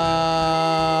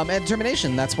 And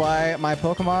determination. That's why my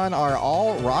Pokemon are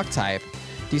all rock type.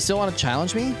 Do you still want to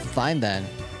challenge me? Fine then.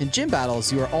 In gym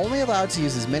battles, you are only allowed to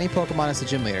use as many Pokemon as the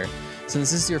gym leader.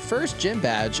 Since this is your first gym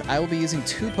badge, I will be using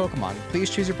 2 Pokemon. Please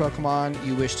choose your Pokemon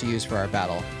you wish to use for our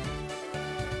battle.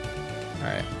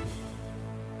 Alright.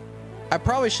 I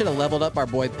probably should have leveled up our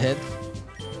boy Pith.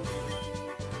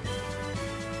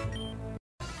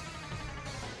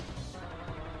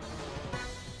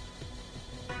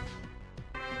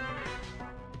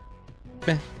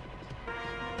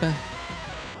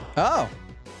 Oh!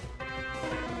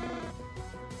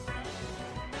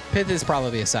 Pith is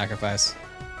probably a sacrifice.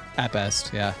 At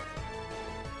best, yeah.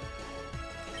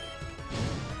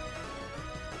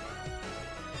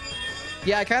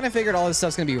 Yeah, I kind of figured all this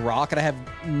stuff's gonna be rock, and I have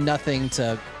nothing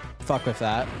to fuck with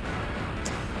that.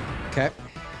 Okay.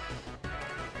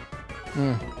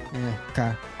 Yeah,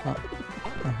 okay.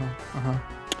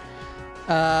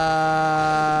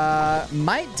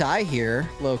 Might die here,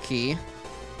 low-key.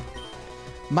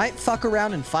 Might fuck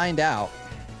around and find out.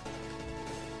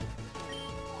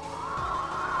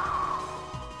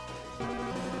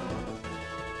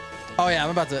 Oh yeah,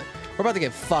 we're about to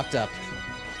get fucked up.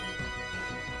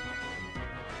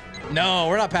 No,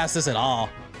 we're not past this at all.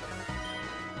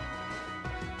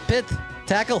 Pith,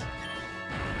 tackle.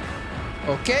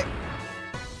 Okay.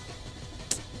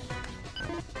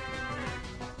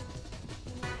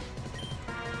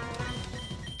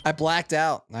 I blacked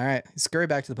out. All right, scurry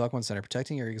back to the Pokemon Center,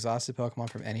 protecting your exhausted Pokemon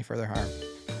from any further harm.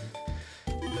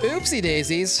 Oopsie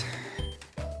daisies.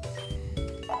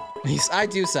 I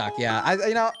do suck, yeah.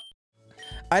 You know,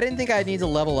 I didn't think I'd need to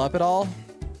level up at all.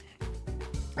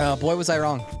 Boy, was I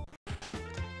wrong.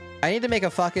 I need to make a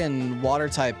fucking water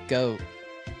type goat.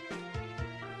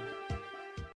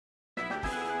 I'm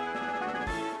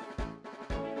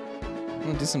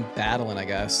gonna do some battling, I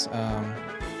guess.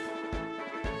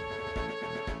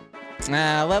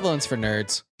 Leveling's for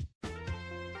nerds.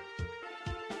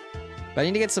 But I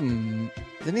need to get some...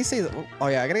 Didn't he say... Oh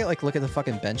yeah, I gotta like look at the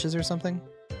fucking benches or something.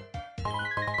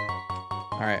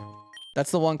 Alright.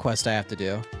 That's the one quest I have to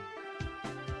do.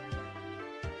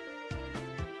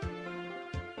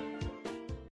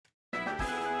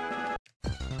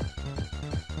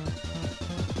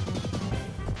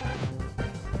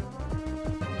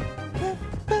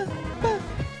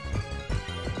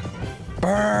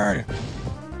 Burn!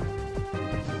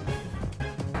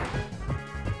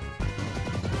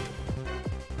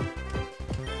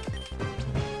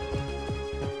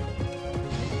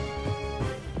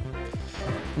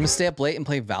 I'm gonna stay up late and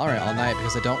play Valorant all night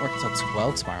because I don't work until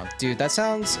 12 tomorrow. Dude, that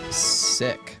sounds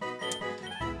sick.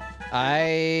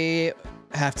 I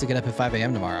have to get up at 5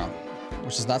 a.m. tomorrow,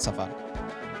 which is not so fun.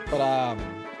 But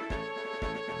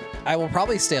I will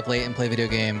probably stay up late and play video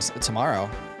games tomorrow.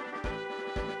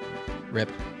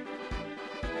 Rip.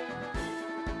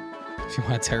 If you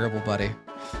want a terrible buddy.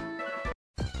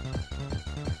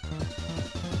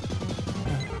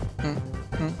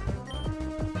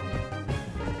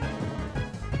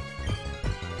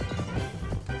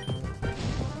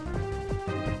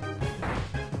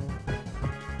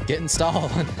 Get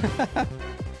installed.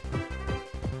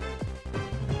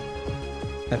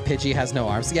 That Pidgey has no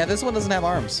arms. Yeah, this one doesn't have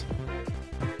arms.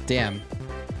 Damn.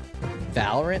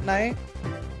 Valorant night?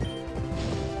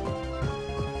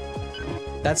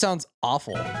 That sounds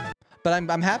awful. But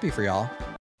I'm happy for y'all.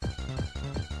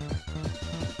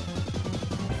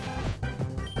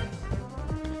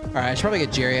 Alright, I should probably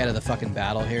get Jerry out of the fucking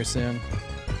battle here soon.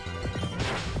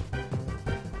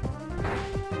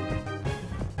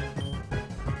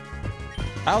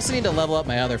 I also need to level up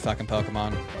my other fucking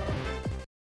Pokemon.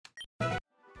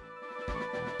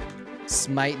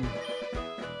 Smiting.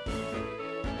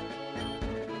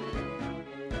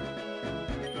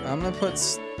 I'm gonna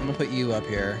put you up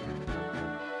here.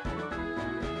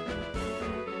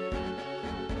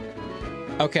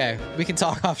 Okay, we can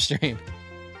talk off stream.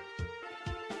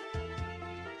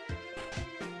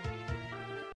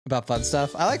 About fun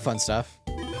stuff? I like fun stuff.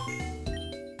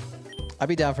 I'd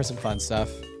be down for some fun stuff.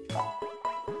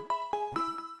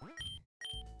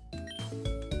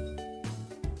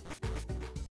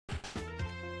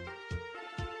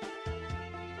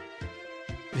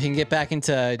 We can get back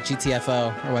into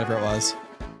GTFO or whatever it was.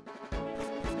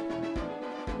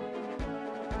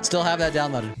 Still have that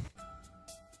downloaded.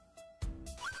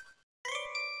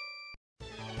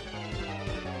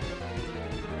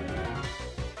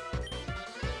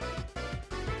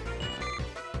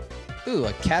 Ooh,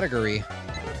 a category.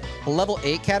 A level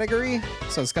 8 category?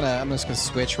 So it's I'm just gonna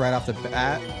switch right off the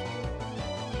bat.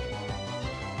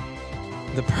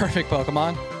 The perfect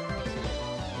Pokemon.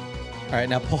 Alright,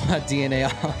 now pull out DNA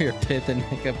off your pith and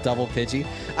make a double Pidgey.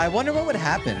 I wonder what would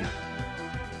happen.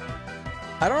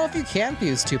 I don't know if you can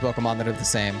fuse two Pokemon that are the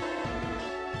same.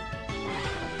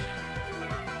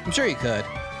 I'm sure you could.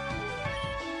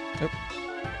 Oop.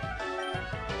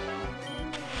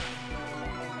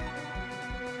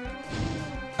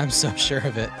 I'm so sure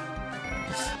of it.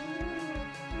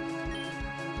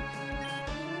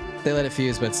 They let it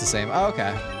fuse, but it's the same. Oh,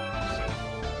 okay.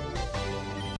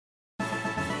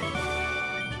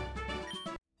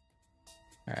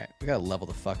 Alright, we gotta level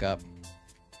the fuck up.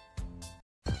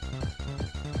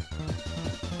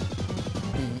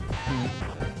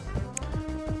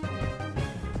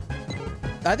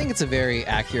 I think it's a very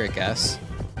accurate guess.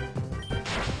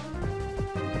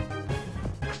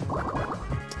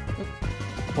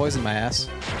 Poison my ass.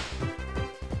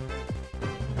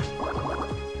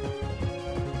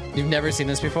 You've never seen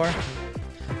this before?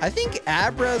 I think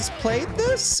Abra's played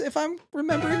this, if I'm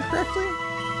remembering correctly.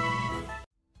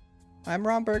 I'm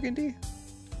Ron Burgundy.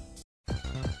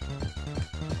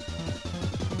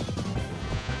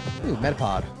 Ooh,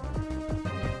 Metapod.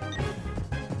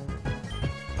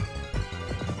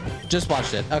 Just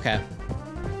watched it. Okay.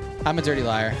 I'm a dirty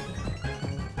liar.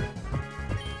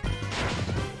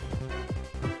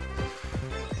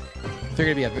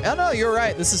 Figured it'd be up. Oh no, you're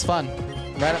right. This is fun.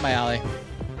 Right up my alley.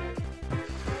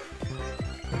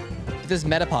 This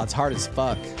Metapod's hard as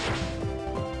fuck.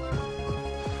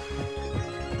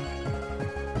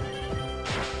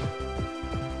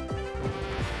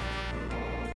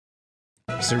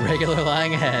 Just a regular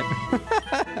lying ahead.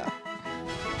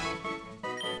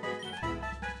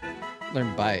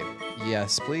 Learn bite.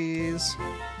 Yes, please.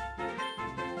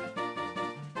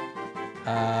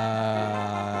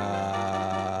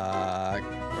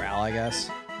 Growl, I guess.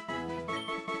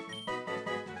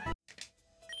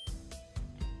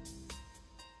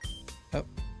 Oh.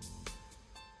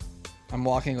 I'm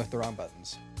walking with the wrong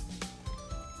buttons.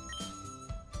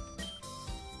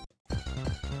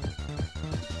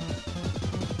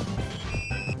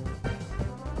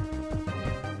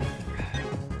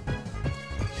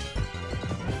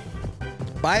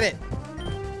 Bite it.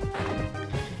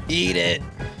 Eat it.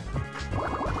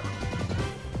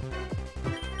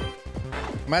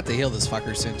 I'm gonna have to heal this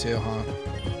fucker soon too, huh?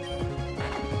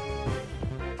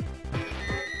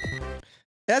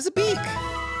 It has a beak.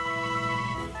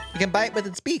 You can bite with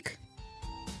its beak.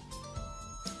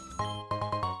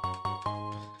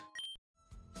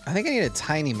 I think I need a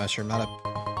tiny mushroom, not a...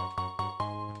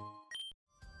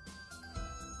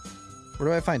 Where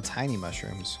do I find tiny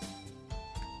mushrooms?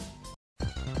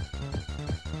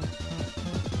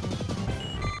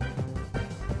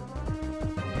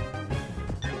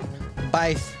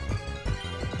 Bite.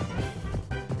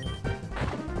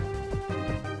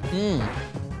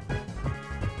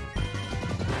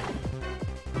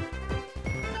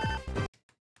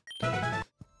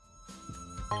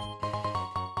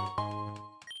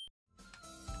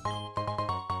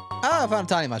 Oh, I found a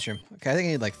tiny mushroom. Okay, I think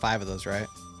I need like 5 of those, right?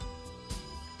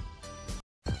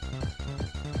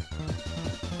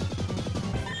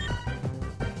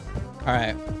 All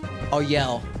right, I'll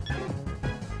yell.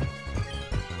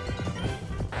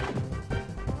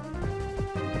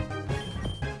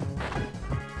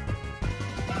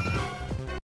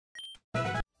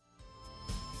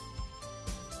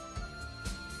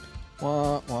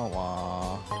 Wah, wah,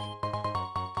 wah.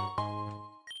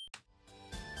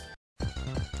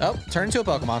 Oh, turn into a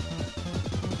Pokemon.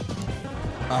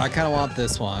 Oh, I kind of want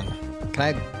this one.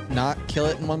 Can I not kill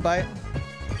it in one bite?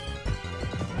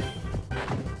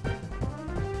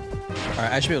 All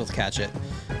right, I should be able to catch it.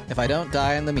 If I don't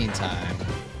die in the meantime.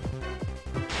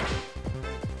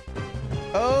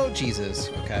 Oh, Jesus.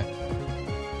 Okay.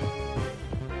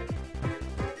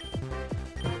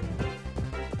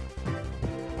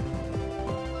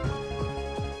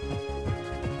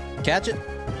 Catch it.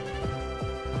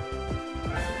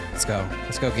 Let's go.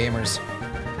 Let's go, gamers.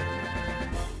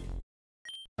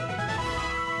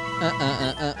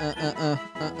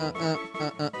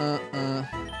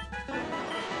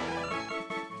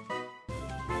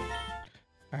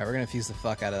 Alright, we're gonna fuse the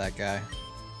fuck out of that guy.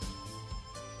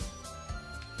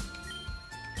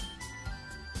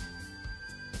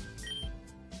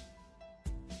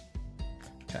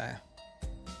 Okay.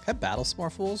 Can I battle some more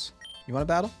fools? You wanna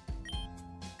battle?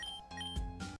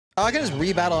 Oh, I can just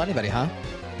re-battle anybody, huh?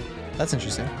 That's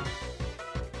interesting.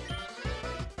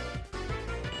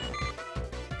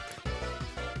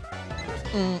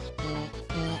 I'm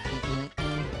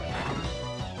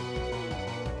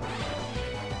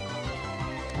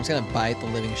just gonna bite the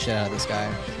living shit out of this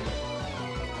guy.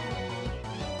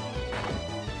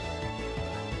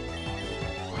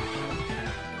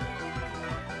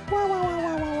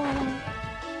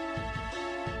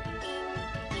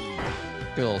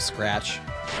 Good little scratch.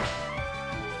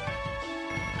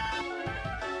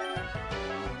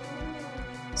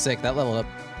 Sick, that leveled up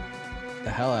the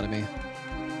hell out of me.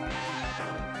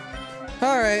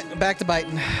 Alright, back to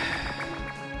biting.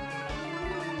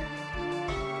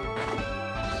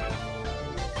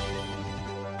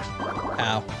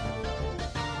 Ow.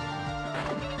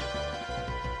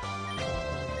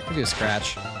 I'll do a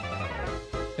scratch.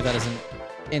 If that doesn't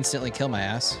instantly kill my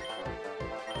ass.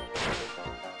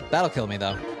 That'll kill me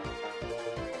though.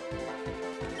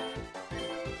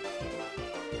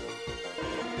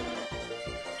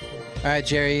 Alright,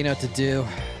 Jerry, you know what to do.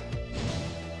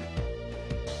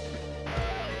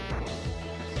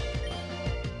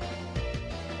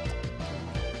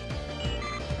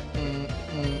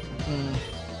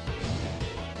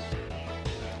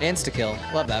 Insta-kill.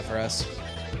 Love that for us.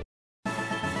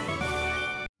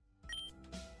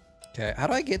 Okay, how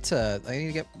do I get to... I need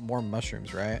to get more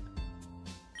mushrooms, right?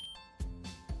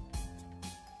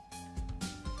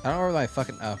 I don't know where my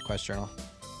fucking... Oh, quest journal.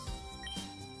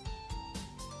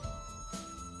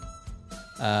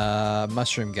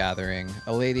 Mushroom gathering.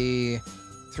 A lady...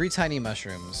 3 tiny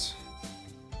mushrooms.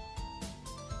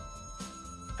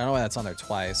 I don't know why that's on there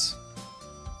twice.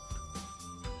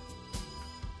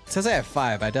 It says I have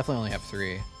 5, I definitely only have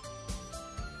 3.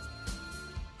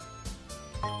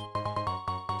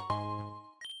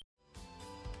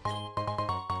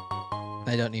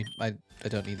 I don't need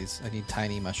these. I need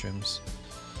tiny mushrooms.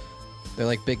 They're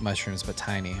like big mushrooms, but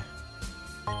tiny.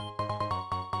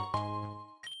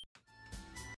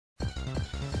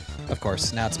 Of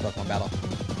course, now it's Pokemon battle.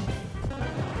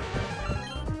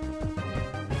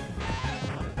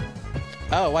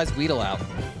 Oh, why is Weedle out?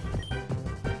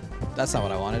 That's not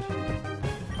what I wanted.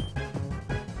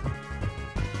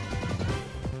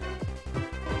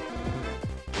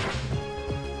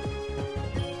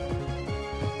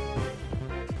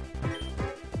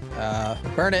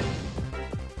 Burn it.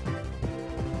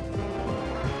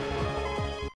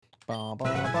 Ba, ba,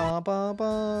 ba, ba,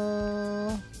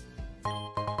 ba.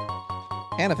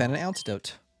 And I found an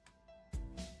antidote.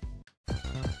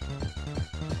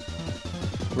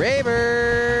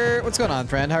 Raver! What's going on,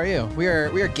 friend? How are you? We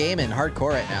are gaming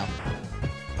hardcore right now.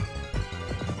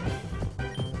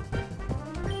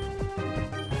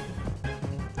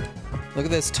 Look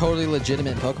at this totally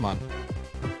legitimate Pokemon.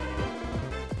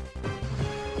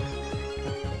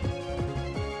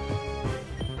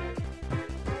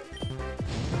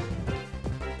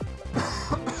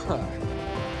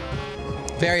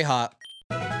 Very hot.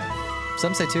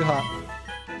 Some say too hot.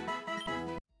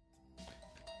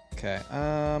 Okay,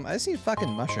 I just need fucking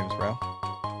mushrooms, bro.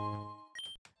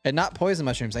 And not poison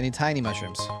mushrooms, I need tiny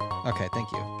mushrooms. Okay,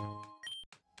 thank you.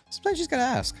 Sometimes you just gotta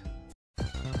ask.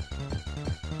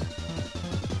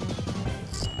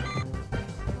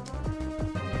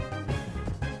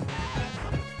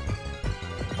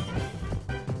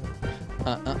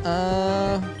 Alright.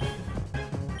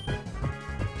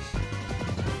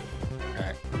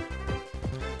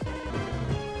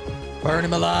 Burn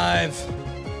him alive!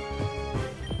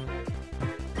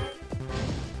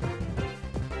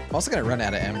 I'm also gonna run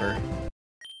out of Ember.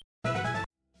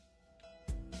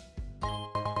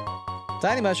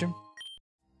 Tiny mushroom.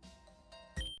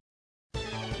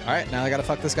 Alright, now I gotta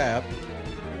fuck this guy up.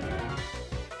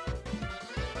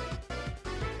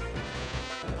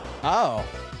 Oh.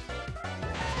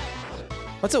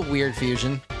 What's a weird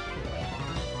fusion?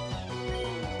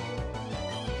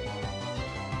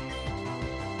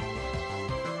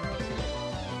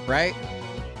 Right?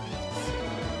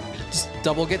 Just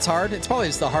double gets hard? It's probably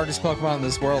just the hardest Pokemon in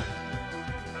this world.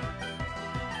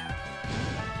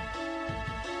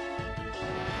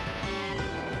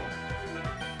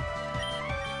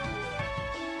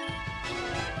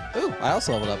 Ooh, I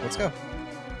also leveled up. Let's go.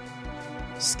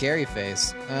 Scary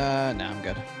face. No, I'm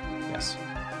good. Yes.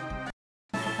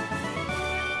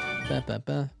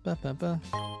 I'm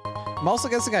also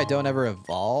guessing I don't ever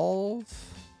evolve.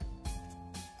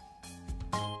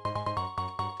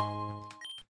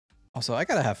 Also, I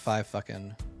gotta have 5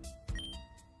 fucking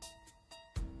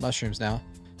mushrooms now.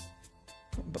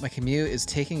 But my commute is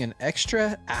taking an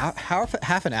extra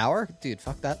half an hour? Dude,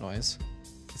 fuck that noise.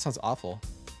 That sounds awful.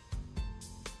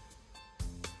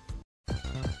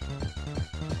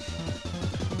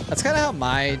 That's kind of how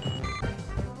my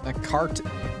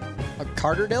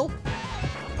Carterdale?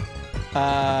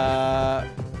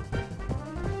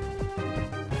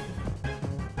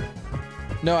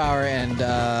 No hour and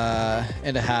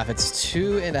a half. It's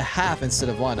 2.5 instead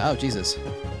of 1. Oh, Jesus.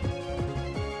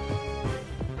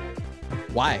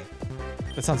 Why?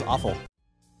 That sounds awful.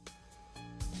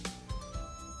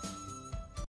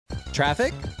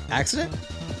 Traffic? Accident?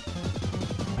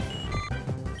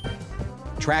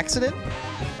 Traxident?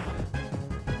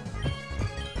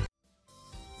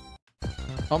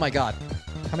 Oh my god.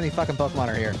 How many fucking Pokemon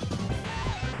are here?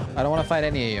 I don't want to fight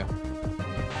any of you.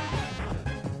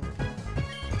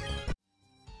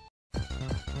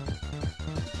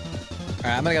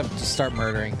 Alright, I'm gonna go start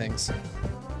murdering things.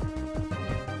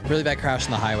 Really bad crash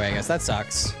on the highway, I guess. That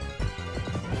sucks.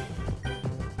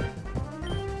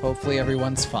 Hopefully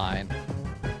everyone's fine.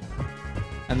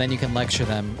 And then you can lecture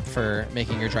them for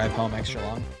making your drive home extra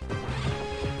long.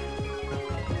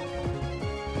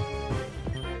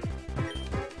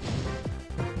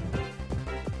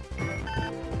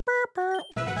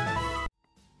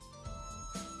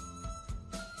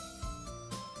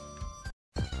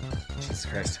 Jesus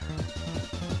Christ.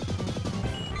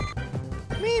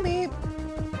 Meep meep.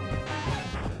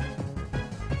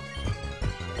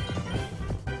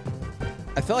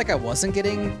 I feel like I wasn't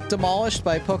getting demolished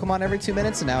by Pokemon every 2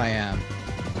 minutes, and now I am.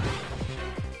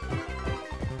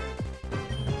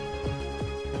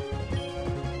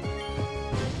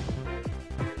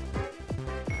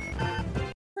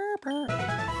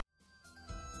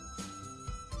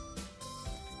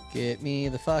 Get me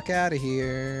the fuck out of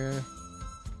here.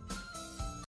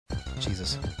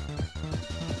 Jesus.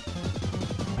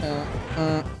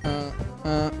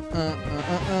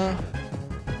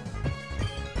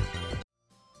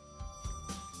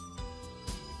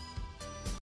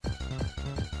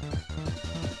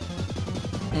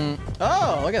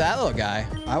 Oh, look at that little guy.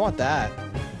 I want that.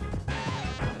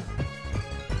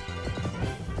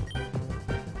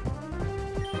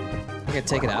 Okay,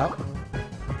 take it out.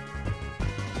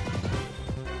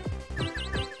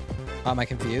 Oh, am I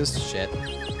confused? Shit.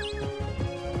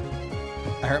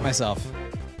 I hurt myself.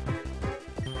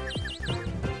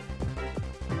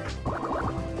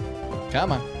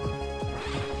 Come on.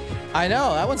 I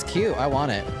know, that one's cute. I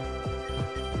want it.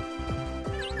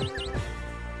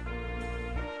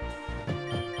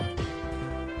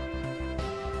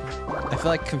 I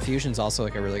feel like Confusion's also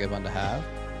like a really good one to have.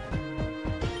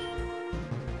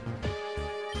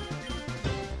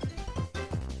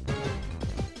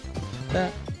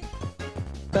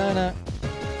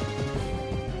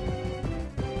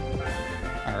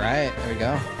 All right, there we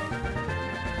go.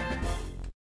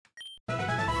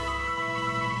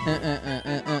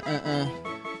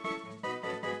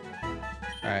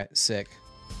 All right, sick.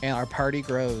 And our party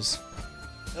grows.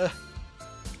 Ugh,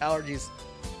 allergies.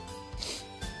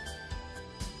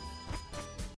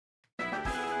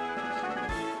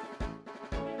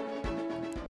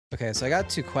 Okay, so I got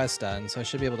 2 quests done, so I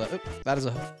should be able to. Oop, that is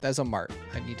a mart.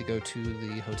 I need to go to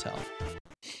the hotel.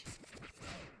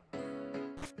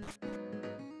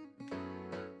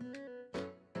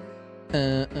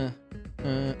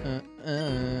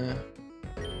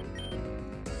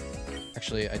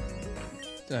 Actually,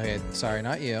 okay, sorry,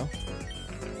 not you.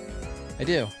 I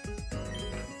do.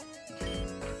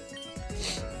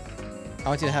 I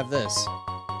want you to have this.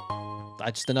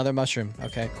 Just another mushroom.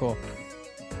 Okay, cool.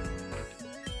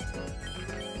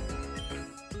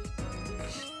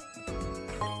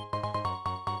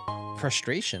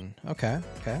 Frustration. Okay,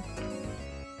 okay.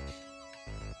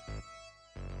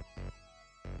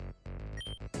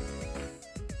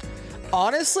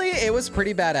 Honestly, it was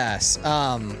pretty badass.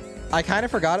 I kind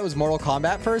of forgot it was Mortal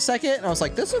Kombat for a second, and I was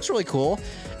like, this looks really cool.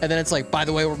 And then it's like, by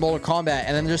the way, we're Mortal Kombat.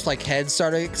 And then just like heads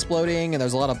started exploding, and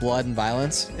there's a lot of blood and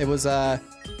violence. It was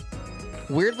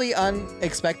weirdly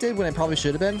unexpected when it probably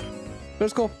should have been, but it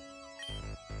was cool.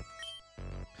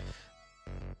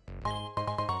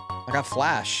 I got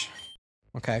Flash.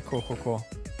 Okay, cool, cool, cool.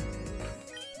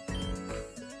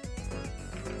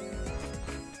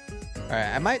 All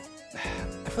right, I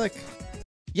feel like,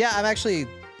 yeah, I'm actually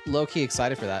low-key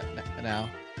excited for that now.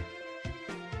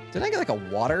 Did I get like a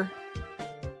water?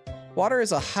 Water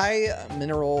is a high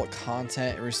mineral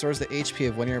content. It restores the HP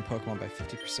of one of your Pokemon by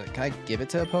 50%. Can I give it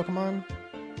to a Pokemon?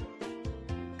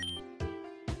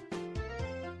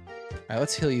 All right,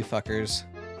 let's heal you fuckers.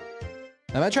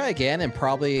 I'm gonna try again and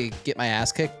probably get my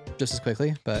ass kicked just as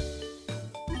quickly, but...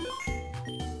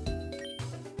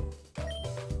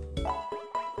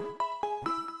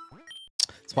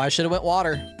 That's why I should have went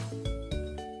water.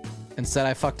 Instead,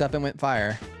 I fucked up and went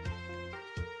fire.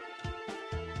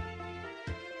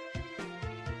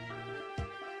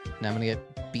 Now I'm gonna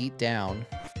get beat down.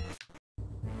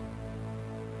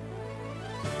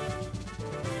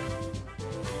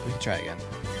 We can try again.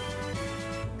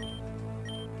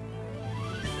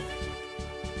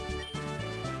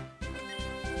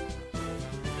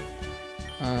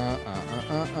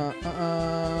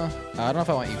 I don't know if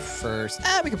I want you first.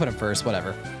 We can put him first,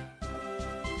 whatever.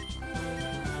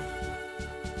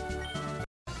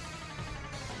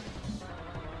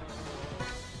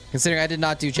 Considering I did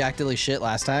not do jack diddly shit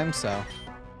last time, so...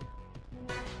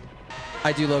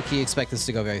 I do low-key expect this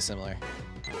to go very similar.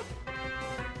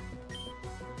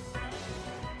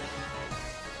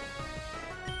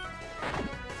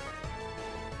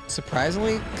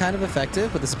 Surprisingly kind of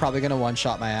effective, but this is probably going to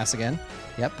one-shot my ass again.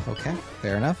 Yep, okay.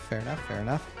 Fair enough, fair enough, fair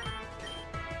enough.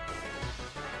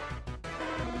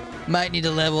 Might need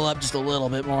to level up just a little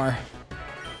bit more.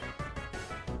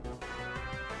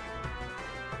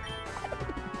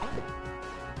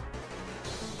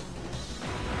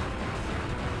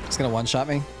 It's gonna one-shot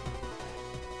me.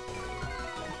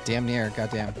 Damn near,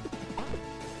 goddamn.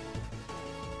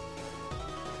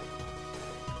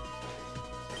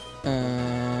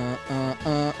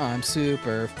 I'm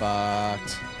super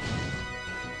fucked.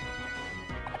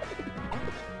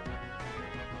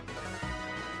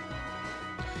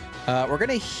 We're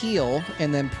gonna heal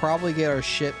and then probably get our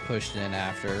shit pushed in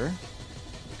after.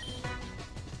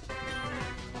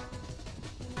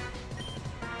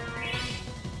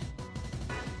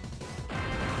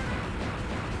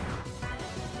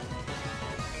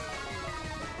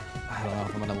 I don't know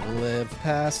if I'm gonna live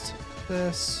past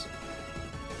this.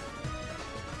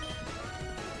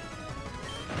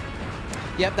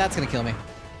 Yep, that's gonna kill me.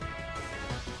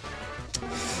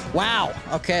 Wow.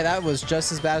 Okay, that was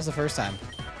just as bad as the first time.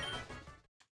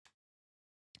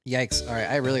 Yikes. All right,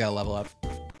 I really gotta level up.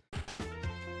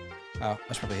 Oh, I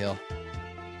should probably heal.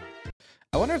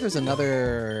 I wonder if there's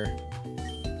another...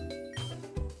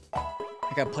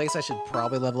 like a place I should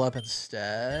probably level up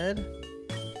instead.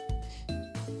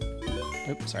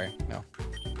 Oops, sorry. No.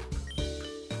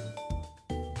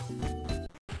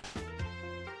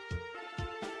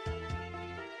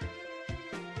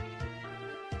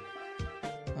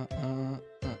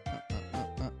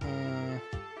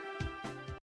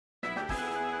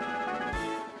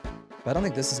 But I don't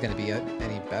think this is going to be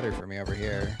any better for me over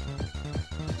here.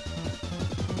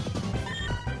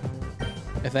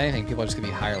 If anything, people are just going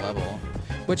to be higher level.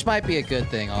 Which might be a good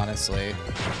thing, honestly.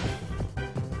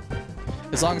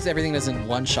 As long as everything doesn't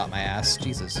one-shot my ass.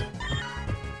 Jesus.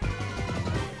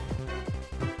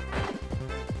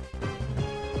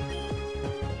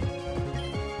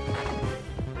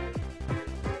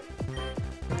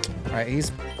 Alright,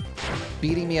 he's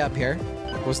beating me up here.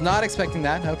 Was not expecting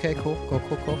that. Okay, cool, cool,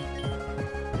 cool, cool.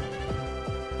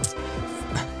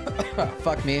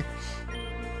 Fuck me.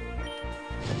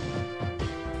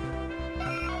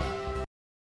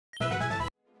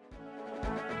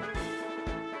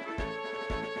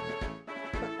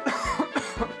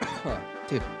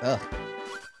 Dude, ugh.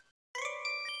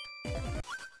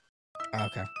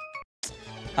 Okay.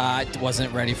 I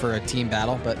wasn't ready for a team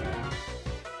battle, but I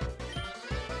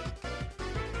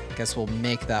guess we'll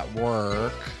make that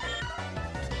work.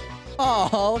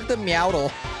 Oh, look at the Meowtle.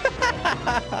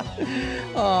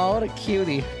 Oh, what a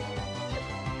cutie.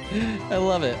 I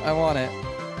love it. I want it.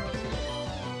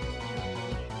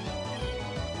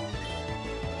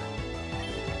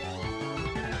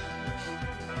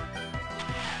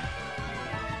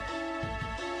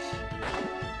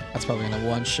 That's probably gonna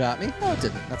one-shot me. Oh, it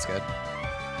didn't. That's good.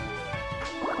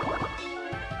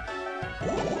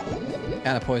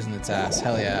 And I poisoned its ass.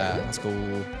 Hell yeah. That's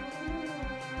cool.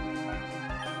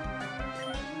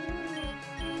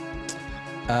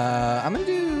 I'm gonna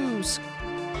do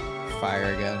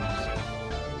fire again.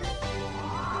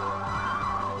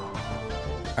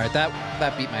 All right,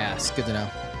 that beat my ass. Good to know.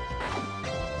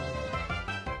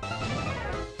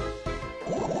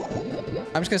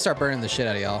 I'm just gonna start burning the shit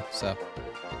out of y'all. So,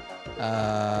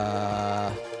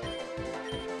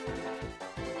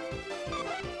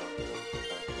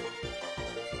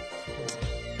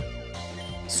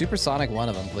 supersonic one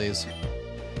of them, please.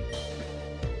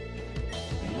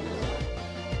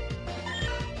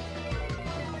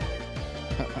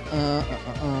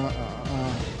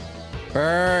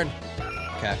 Burn.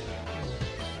 Okay.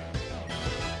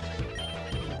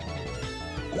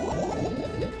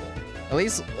 At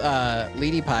least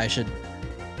Leedy Pie should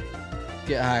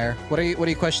get higher. What are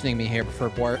you questioning me here for,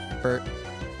 Bert?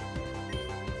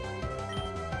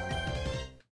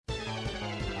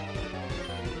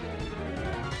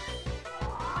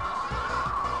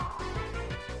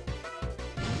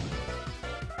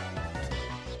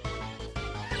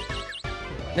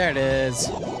 There it is.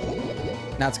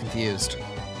 Now it's confused.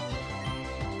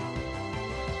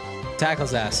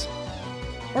 Tackles ass.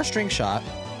 Or string shot.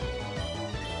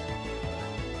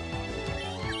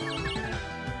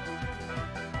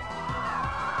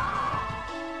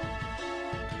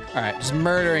 Alright, just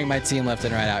murdering my team left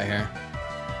and right out here.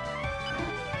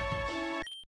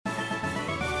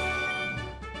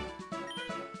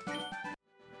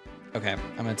 Okay,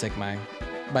 I'm gonna take my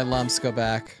lumps, go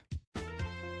back.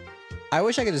 I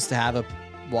wish I could just have a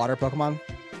water Pokemon.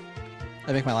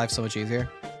 That'd make my life so much easier.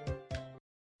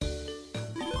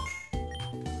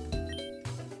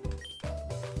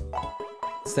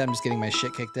 Instead, I'm just getting my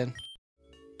shit kicked in.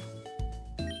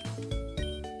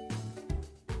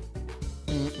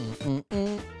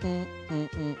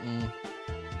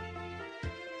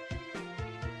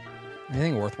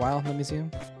 Anything worthwhile? Let me see.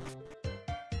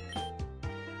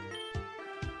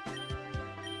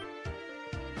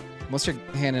 Unless you're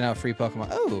handing out free Pokemon.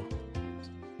 Oh,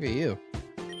 look at you.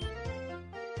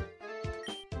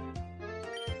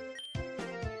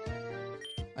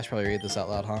 I should probably read this out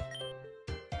loud, huh?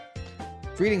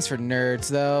 Readings for nerds,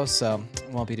 though, so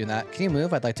I won't be doing that. Can you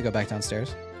move? I'd like to go back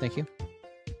downstairs. Thank you.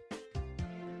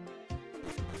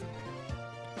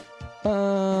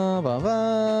 Ba, ba,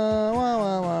 ba, wah,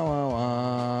 wah, wah, wah,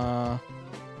 wah. All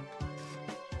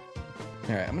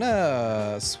right, I'm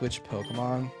gonna switch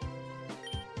Pokemon.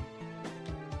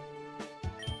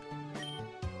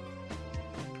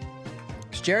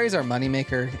 Jerry's our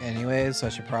moneymaker anyways, so I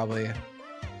should probably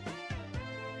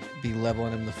be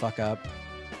leveling him the fuck up.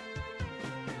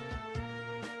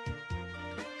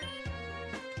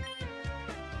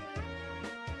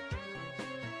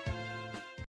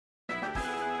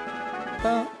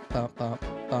 Bum, bum, bum,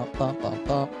 bum, bum, bum,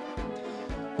 bum.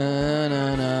 Na,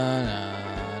 na, na,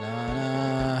 na, na,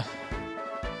 na.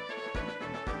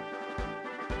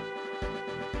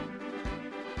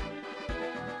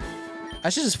 I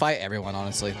should just fight everyone,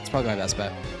 honestly. It's probably my best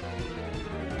bet.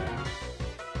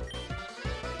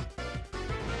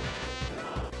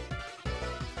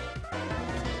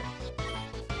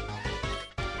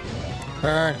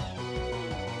 Burn.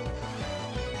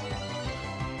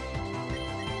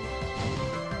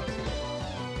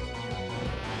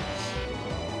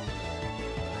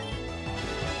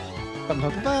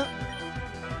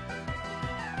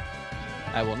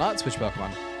 I will not switch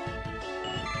Pokemon.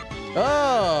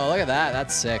 Oh, look at that.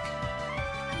 That's sick.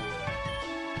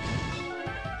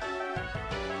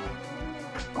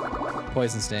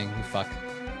 Poison Sting, you fuck.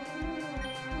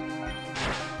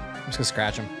 I'm just gonna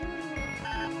scratch him.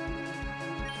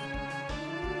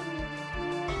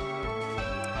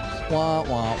 Wah,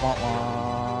 wah, wah,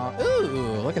 wah.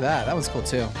 Ooh, look at that. That was cool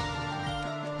too.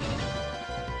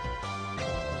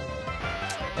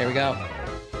 There we go.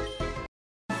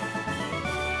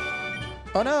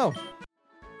 Oh no!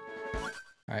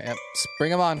 Alright, yep. Just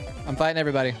bring him on. I'm fighting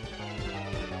everybody.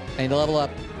 I need to level up.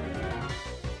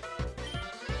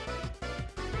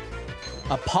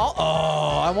 A Pol-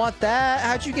 Oh, I want that.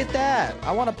 How'd you get that?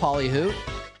 I want a Polyhoot.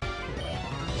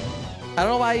 I don't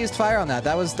know why I used fire on that.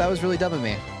 That was really dumb of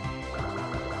me.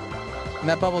 And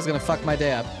that bubble's gonna fuck my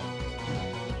day up.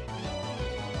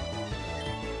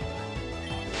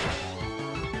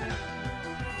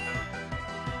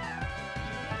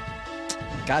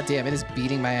 God damn, it is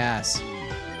beating my ass.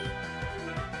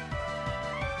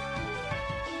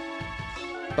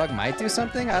 Bug might do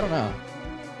something? I don't know.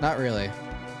 Not really.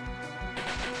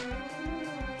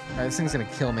 Alright, this thing's gonna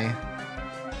kill me.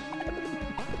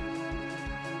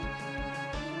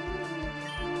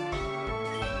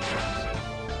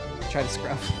 Try to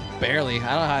scrub. Barely. I don't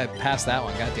know how I passed that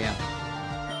one. Goddamn.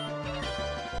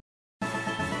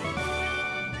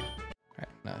 Alright,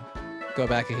 no. Go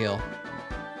back a heal.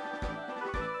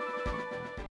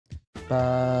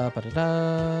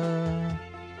 Ba-ba-da-da.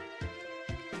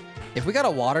 If we got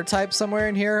a water type somewhere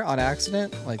in here on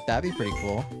accident, like that'd be pretty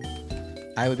cool.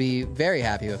 I would be very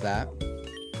happy with that.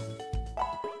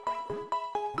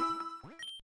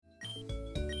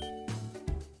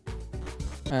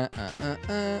 Okay,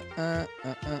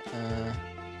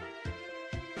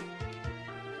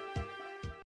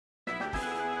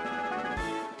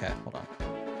 hold on.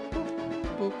 Boop,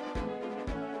 boop.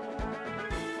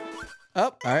 Oh,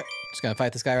 all right. Just gonna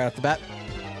fight this guy right off the bat.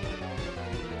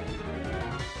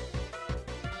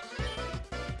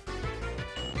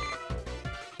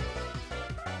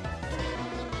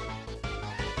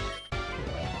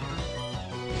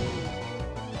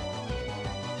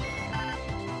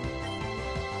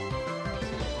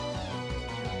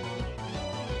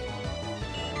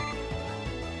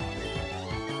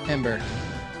 Ember.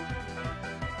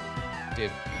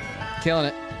 Dude, killing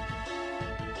it.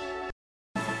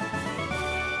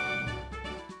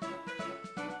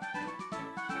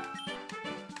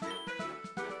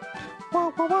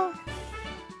 Wah, wah, wah.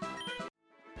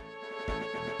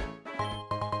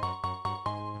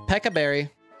 Peccaberry.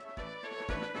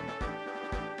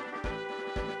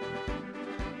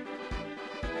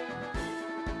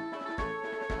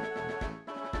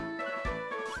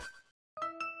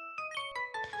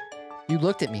 You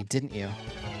looked at me, didn't you?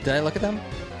 Did I look at them?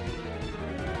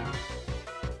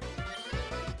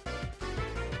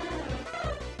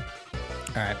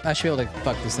 Alright, I should be able to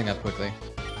fuck this thing up quickly.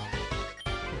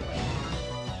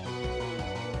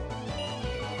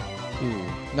 Ooh.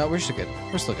 No, we're still good.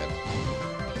 We're still good.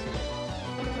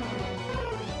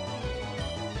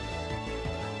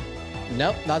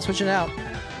 Nope, not switching out.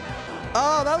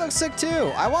 Oh, that looks sick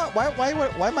too. I want. Why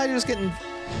am I just getting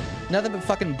nothing but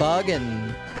fucking bug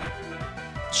and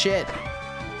shit?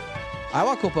 I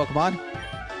want cool Pokemon.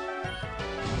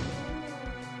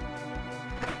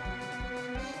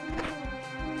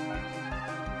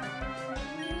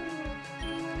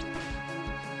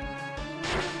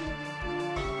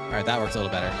 All right, that works a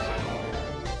little better.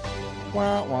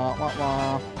 Wah wah wah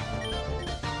wah.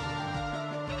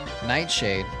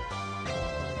 Nightshade.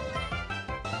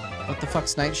 What the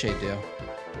fuck's Nightshade do?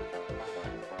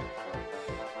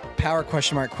 Power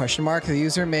question mark question mark. The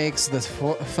user makes the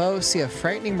foe see a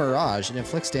frightening mirage and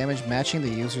inflicts damage matching the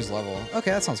user's level.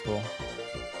 Okay, that sounds cool.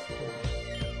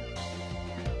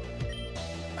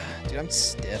 Dude, I'm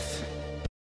stiff.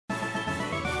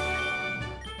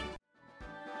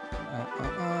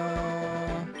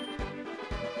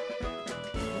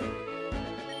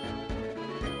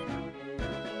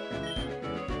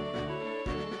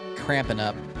 Cramping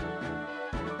up.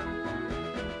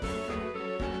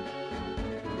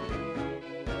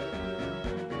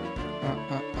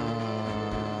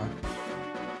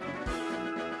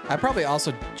 I probably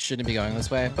also shouldn't be going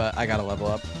this way, but I gotta level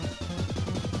up.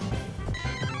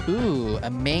 Ooh, a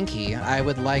Mankey. I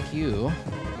would like you.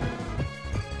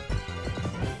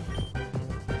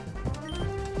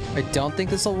 I don't think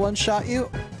this will one-shot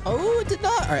you. Oh, it did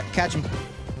not. All right, catch him.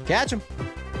 Catch him.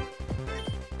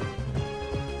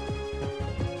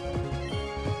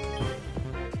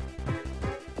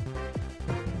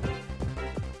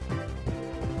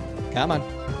 Come on.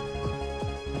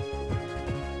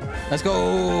 Let's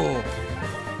go.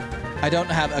 I don't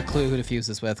have a clue who to fuse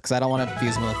this with because I don't want to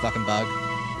fuse him with a fucking bug.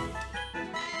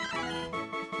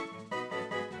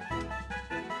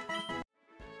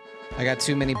 I got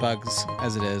too many bugs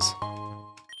as it is.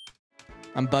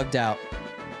 I'm bugged out.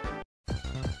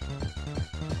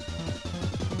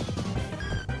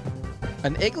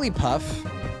 An Igglypuff?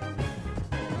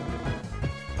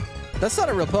 That's not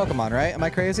a real Pokemon, right? Am I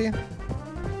crazy?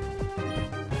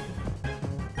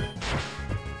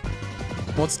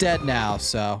 Well, it's dead now,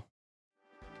 so.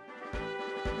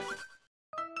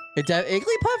 It dead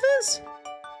Igglypuff is?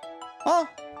 Oh.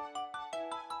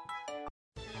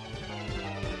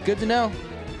 Good to know.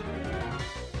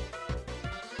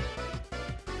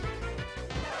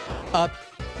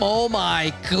 Oh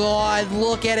my god,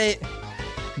 look at it.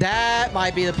 That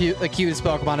might be the cutest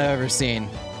Pokemon I've ever seen.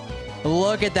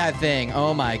 Look at that thing.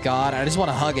 Oh my god, I just want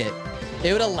to hug it.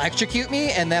 It would electrocute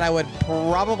me and then I would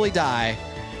probably die.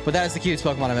 But that is the cutest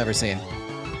Pokemon I've ever seen.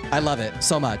 I love it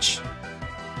so much.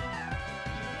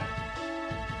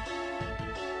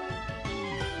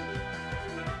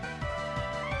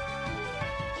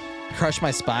 Crush my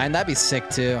spine? That'd be sick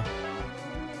too.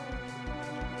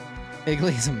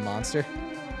 Iggly's a monster.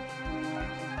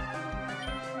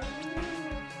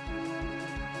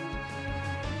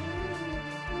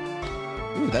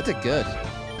 that did good.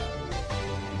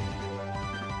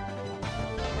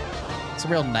 It's a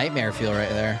real nightmare feel right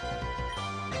there.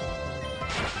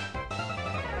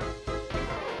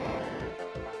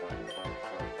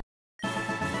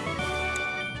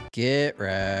 Get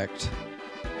wrecked.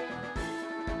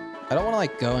 I don't want to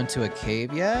like go into a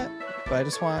cave yet, but I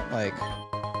just want like...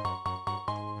 I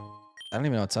don't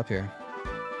even know what's up here.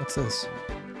 What's this?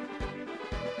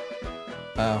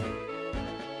 Oh.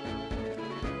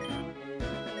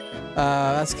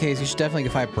 That's the case. You should definitely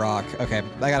fight Brock. Okay,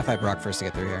 I gotta fight Brock first to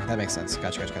get through here. That makes sense.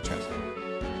 Gotcha.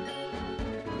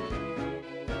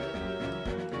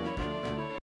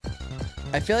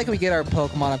 I feel like we get our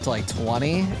Pokemon up to like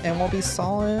 20 and we'll be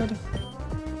solid.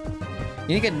 You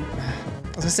need to get... I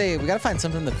was gonna say, we gotta find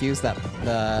something to fuse that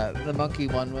the monkey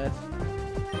one with.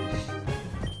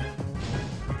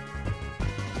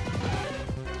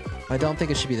 I don't think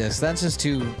it should be this. That's just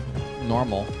too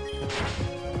normal.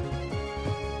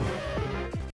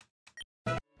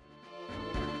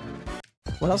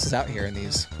 What else is out here in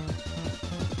these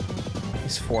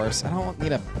forests? I don't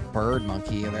need a bird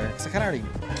monkey in there because I kind of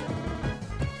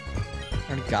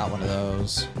already got one of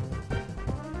those.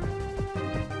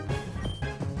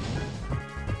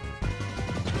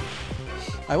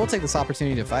 I will take this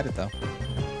opportunity to fight it though.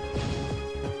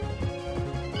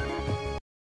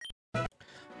 I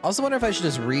also wonder if I should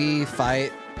just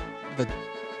re-fight the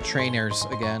trainers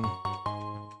again.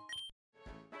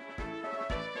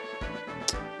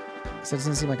 So it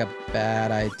doesn't seem like a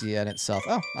bad idea in itself.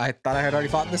 Oh, I thought I had already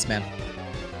fought this man.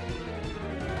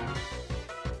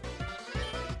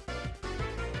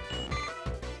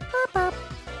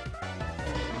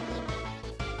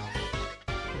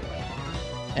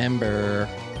 Ember.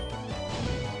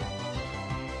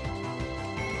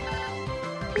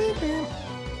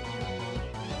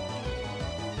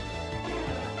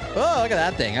 Oh, look at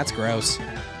that thing. That's gross.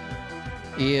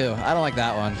 Ew, I don't like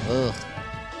that one. Ugh.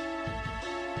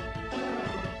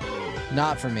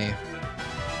 Not for me.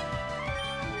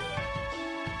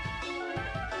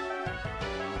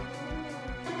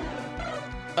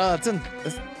 Oh, it's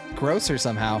grosser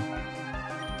somehow.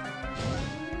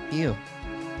 Ew.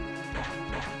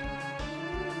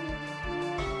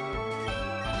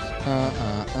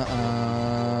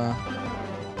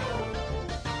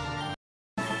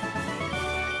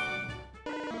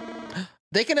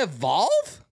 They can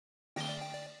evolve?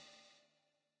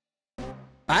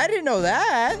 I didn't know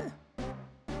that.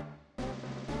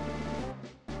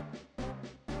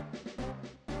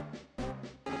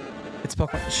 It's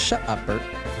Pokemon. Shut up, Bert.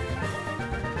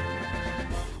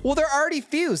 Well, they're already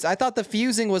fused. I thought the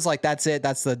fusing was like, that's it.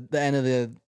 That's the end of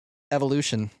the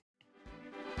evolution.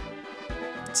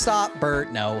 Stop,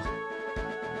 Bert. No.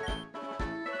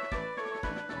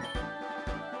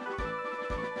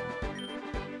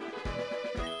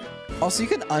 Also, you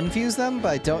can unfuse them, but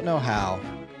I don't know how.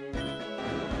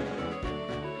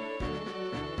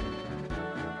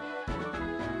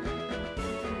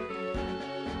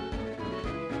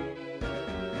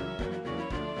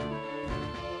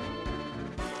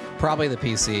 Probably the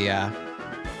PC, yeah.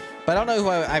 But I don't know who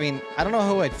I mean, I don't know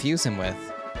who I'd fuse him with.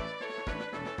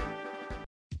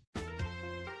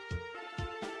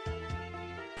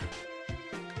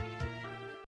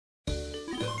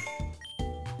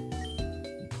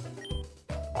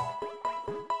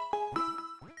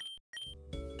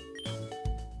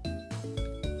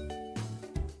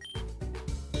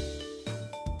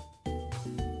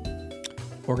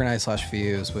 Organize /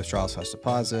 fuse, withdraw /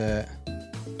 deposit.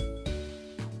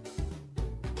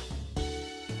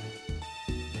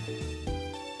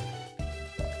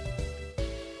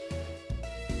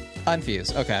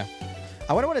 Unfuse, okay.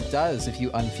 I wonder what it does if you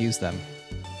unfuse them.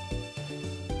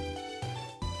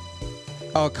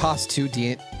 Oh, it costs 2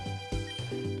 D.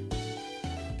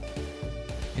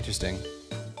 Interesting.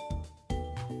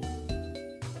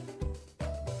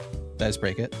 Did I just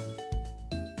break it?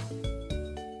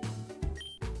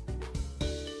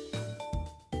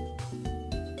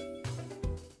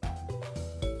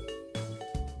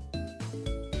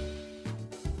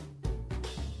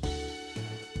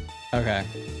 Okay.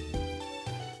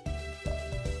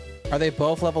 Are they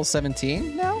both level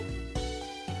 17 now?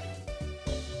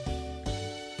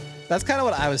 That's kind of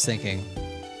what I was thinking.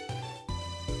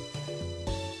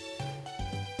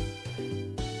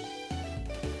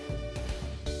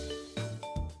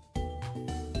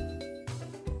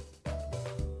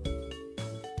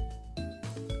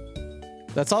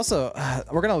 That's also,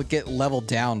 we're gonna get leveled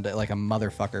down to like a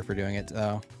motherfucker for doing it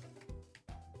though.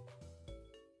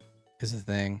 Is the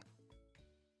thing.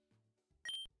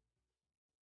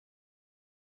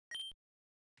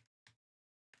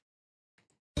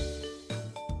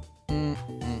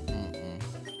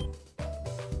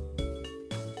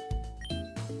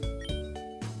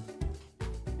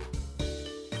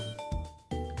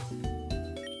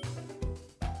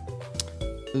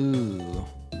 Ooh.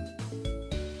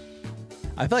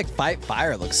 I feel like Fight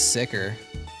Fire looks sicker.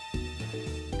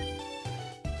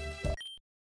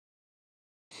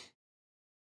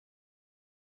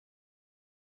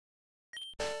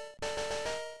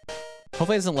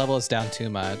 Hopefully it doesn't level us down too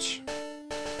much.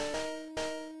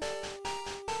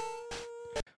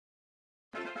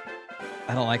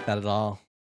 I don't like that at all.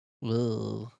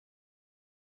 Ugh.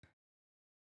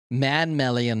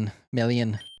 Million.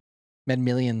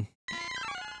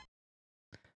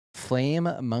 Flame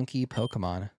Monkey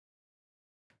Pokemon.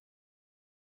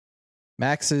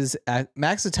 Max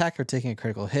attack for taking a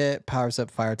critical hit. Powers up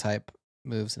fire type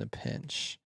moves in a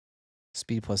pinch.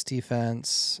 Speed plus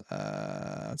defense.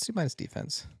 Let's do minus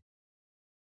defense.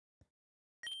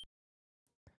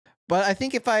 But I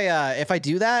think if I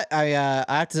do that, I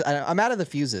have to. I'm out of the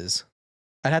fuses.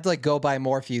 I'd have to like go buy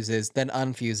more fuses, then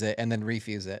unfuse it, and then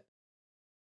refuse it.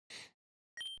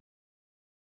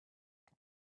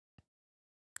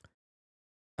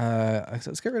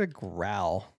 Let's get rid of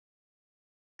Growl.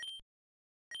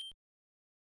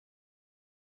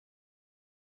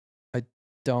 I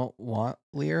don't want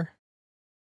Leer.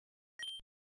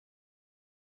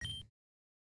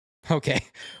 Okay.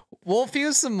 We'll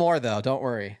fuse some more though. Don't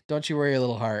worry. Don't you worry, your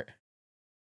little heart.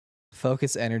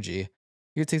 Focus energy.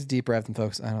 You take a deep breath and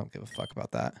focus. I don't give a fuck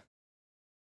about that.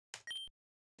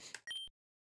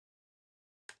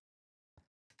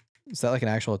 Is that like an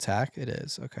actual attack? It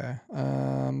is. Okay.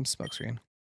 Smoke screen.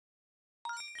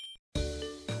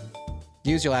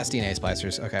 Use your last DNA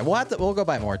splicers. Okay. We'll go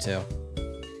buy more too.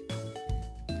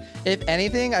 If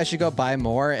anything, I should go buy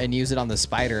more and use it on the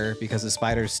spider because the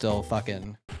spider's still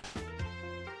fucking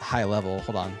high level.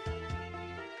 Hold on.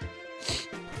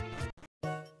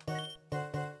 I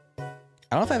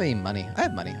don't know if I have any money. I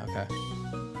have money. Okay.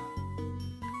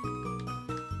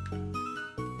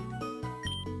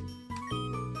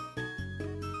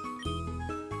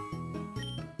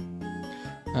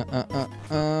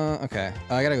 Okay.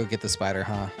 Oh, I gotta go get the spider,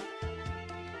 huh?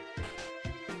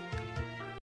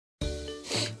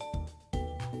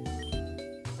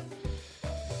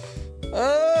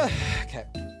 Okay.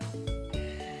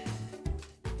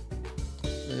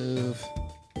 Move.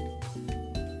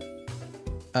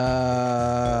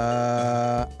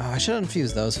 Oh, I should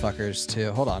infuse those fuckers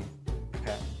too. Hold on.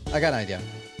 Okay. I got an idea.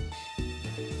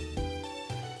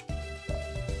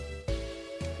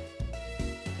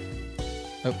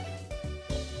 Oh.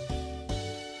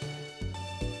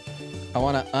 I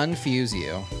want to unfuse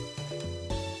you.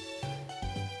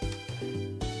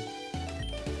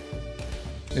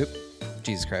 Oop.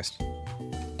 Jesus Christ.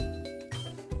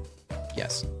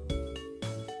 Yes.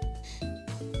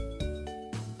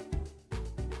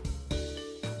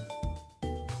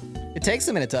 It takes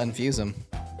a minute to unfuse them.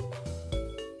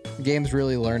 The game's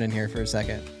really learning here for a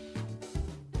second.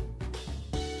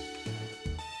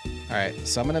 Alright,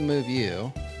 so I'm gonna move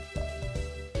you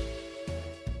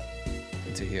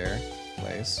into here.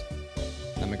 Place.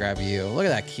 I'm gonna grab you. Look at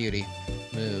that cutie.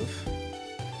 Move.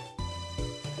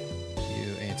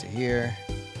 You into here.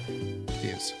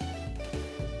 Fuse.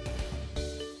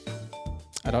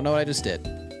 I don't know what I just did.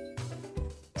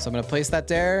 So I'm gonna place that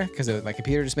there because my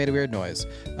computer just made a weird noise.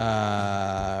 We're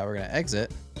gonna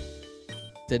exit.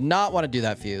 Did not want to do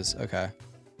that fuse. Okay.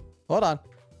 Hold on.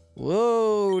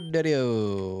 Whoa,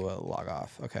 daddy-o. Log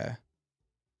off. Okay.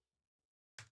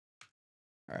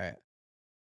 All right.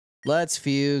 Let's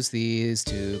fuse these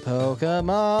two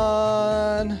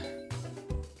Pokemon.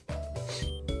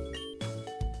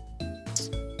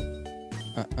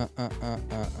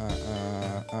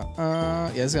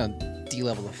 Yeah, this is gonna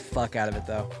de-level the fuck out of it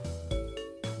though.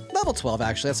 Level 12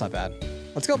 actually, that's not bad.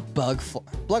 Let's go Bug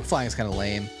Flying is kind of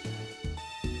lame.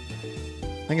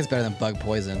 I think it's better than Bug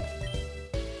Poison.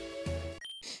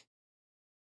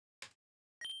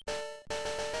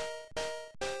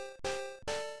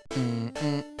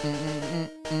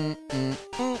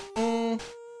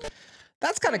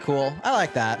 That's kind of cool. I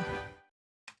like that.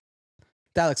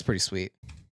 That looks pretty sweet.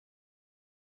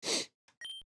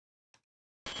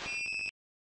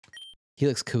 He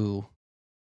looks cool.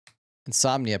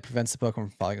 Insomnia prevents the Pokemon from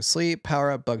falling asleep.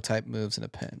 Power up bug type moves in a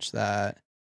pinch. That.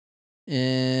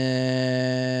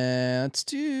 And let's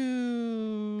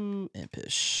do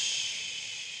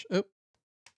Impish. Oh,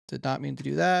 did not mean to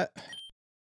do that.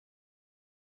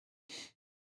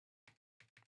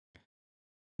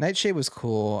 Nightshade was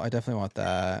cool. I definitely want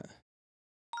that.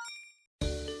 All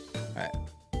right.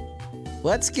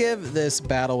 Let's give this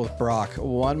battle with Brock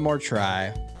one more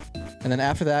try. And then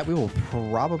after that, we will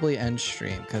probably end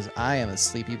stream because I am a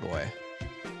sleepy boy.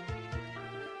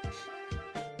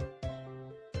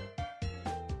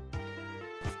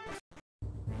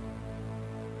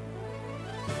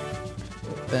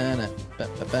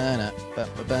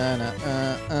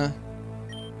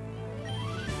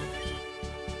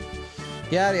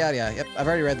 Yada yada yada. Yep, I've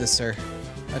already read this, sir.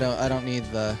 I don't need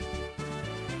the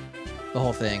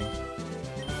whole thing.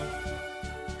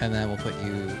 And then we'll put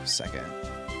you second.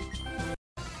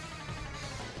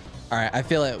 All right, I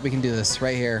feel it. We can do this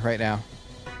right here, right now.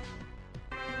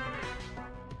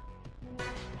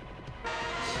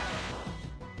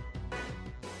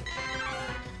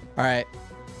 All right,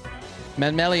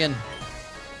 Menmelian.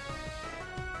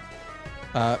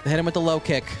 Hit him with the low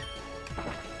kick.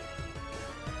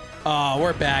 Oh,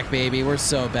 we're back, baby. We're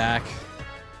so back.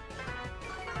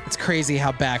 It's crazy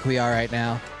how back we are right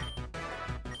now.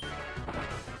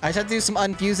 I just have to do some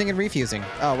unfusing and refusing.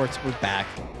 Oh, we're back.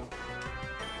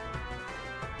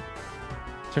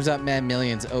 Turns out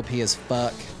Menmelian's OP as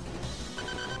fuck.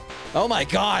 Oh my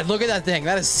god, look at that thing.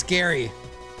 That is scary.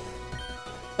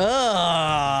 Ugh,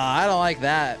 I don't like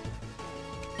that.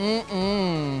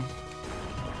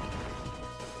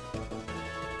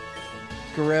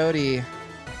 Grody.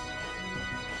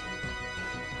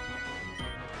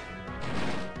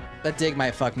 That dig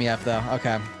might fuck me up though.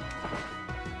 Okay.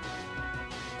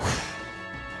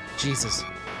 Jesus.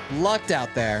 Lucked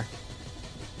out there.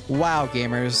 Wow,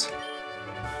 gamers.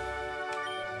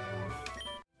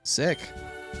 Sick.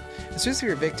 As soon as for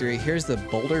your victory, here's the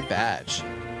Boulder Badge.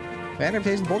 Commander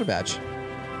obtains the Boulder Badge.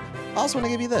 I also want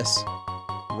to give you this.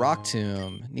 Rock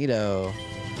Tomb. Neato.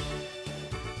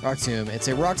 Rock Tomb. It's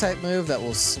a rock type move that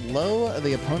will slow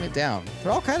the opponent down.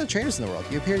 There are all kinds of trainers in the world.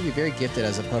 You appear to be very gifted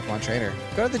as a Pokemon trainer.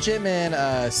 Go to the gym in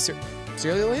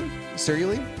Cerulean?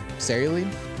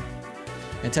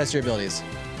 And test your abilities.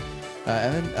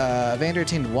 Evander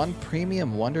obtained 1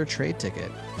 premium Wonder Trade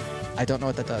ticket. I don't know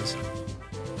what that does.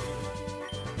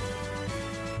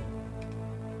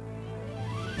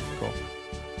 Cool.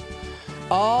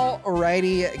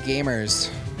 Alrighty, gamers.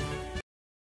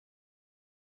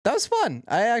 That was fun.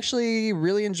 I actually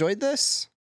really enjoyed this.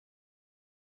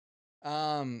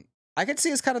 I could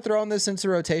see us kind of throwing this into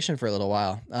rotation for a little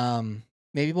while.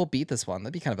 Maybe we'll beat this one.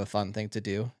 That'd be kind of a fun thing to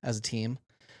do as a team.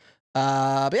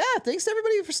 But yeah, thanks to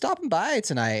everybody for stopping by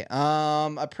tonight.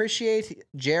 Appreciate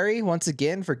Jerry once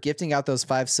again for gifting out those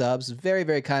 5 subs. Very,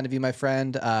 very kind of you, my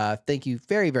friend. Thank you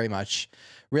very, very much.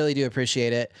 Really do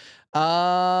appreciate it.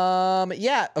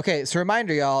 Yeah. Okay. So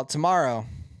reminder, y'all, tomorrow,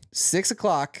 6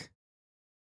 o'clock,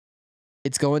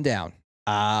 it's going down.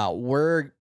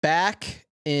 We're back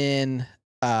in,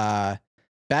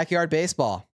 backyard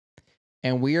baseball,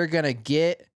 and we are going to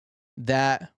get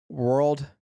that world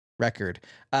record.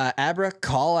 Abra,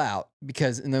 call out,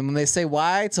 because and then when they say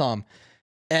why, tell them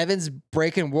Evan's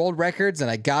breaking world records and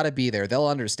I gotta be there. They'll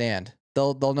understand.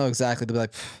 They'll know exactly. They'll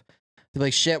be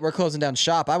like, shit, we're closing down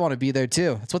shop. I want to be there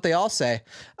too. That's what they all say.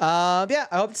 Yeah,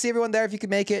 I hope to see everyone there if you can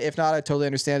make it. If not, I totally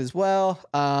understand as well.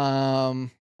 And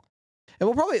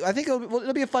we'll probably, I think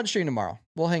it'll be a fun stream tomorrow.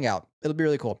 We'll hang out. It'll be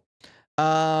really cool.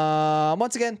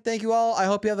 Once again, thank you all. I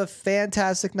hope you have a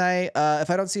fantastic night. If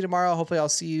I don't see you tomorrow, hopefully I'll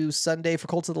see you Sunday for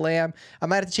Cult of the Lamb. I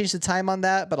might have to change the time on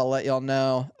that, but I'll let y'all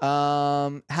know.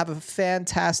 Have a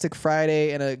fantastic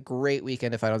Friday and a great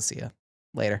weekend if I don't see you.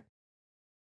 Later.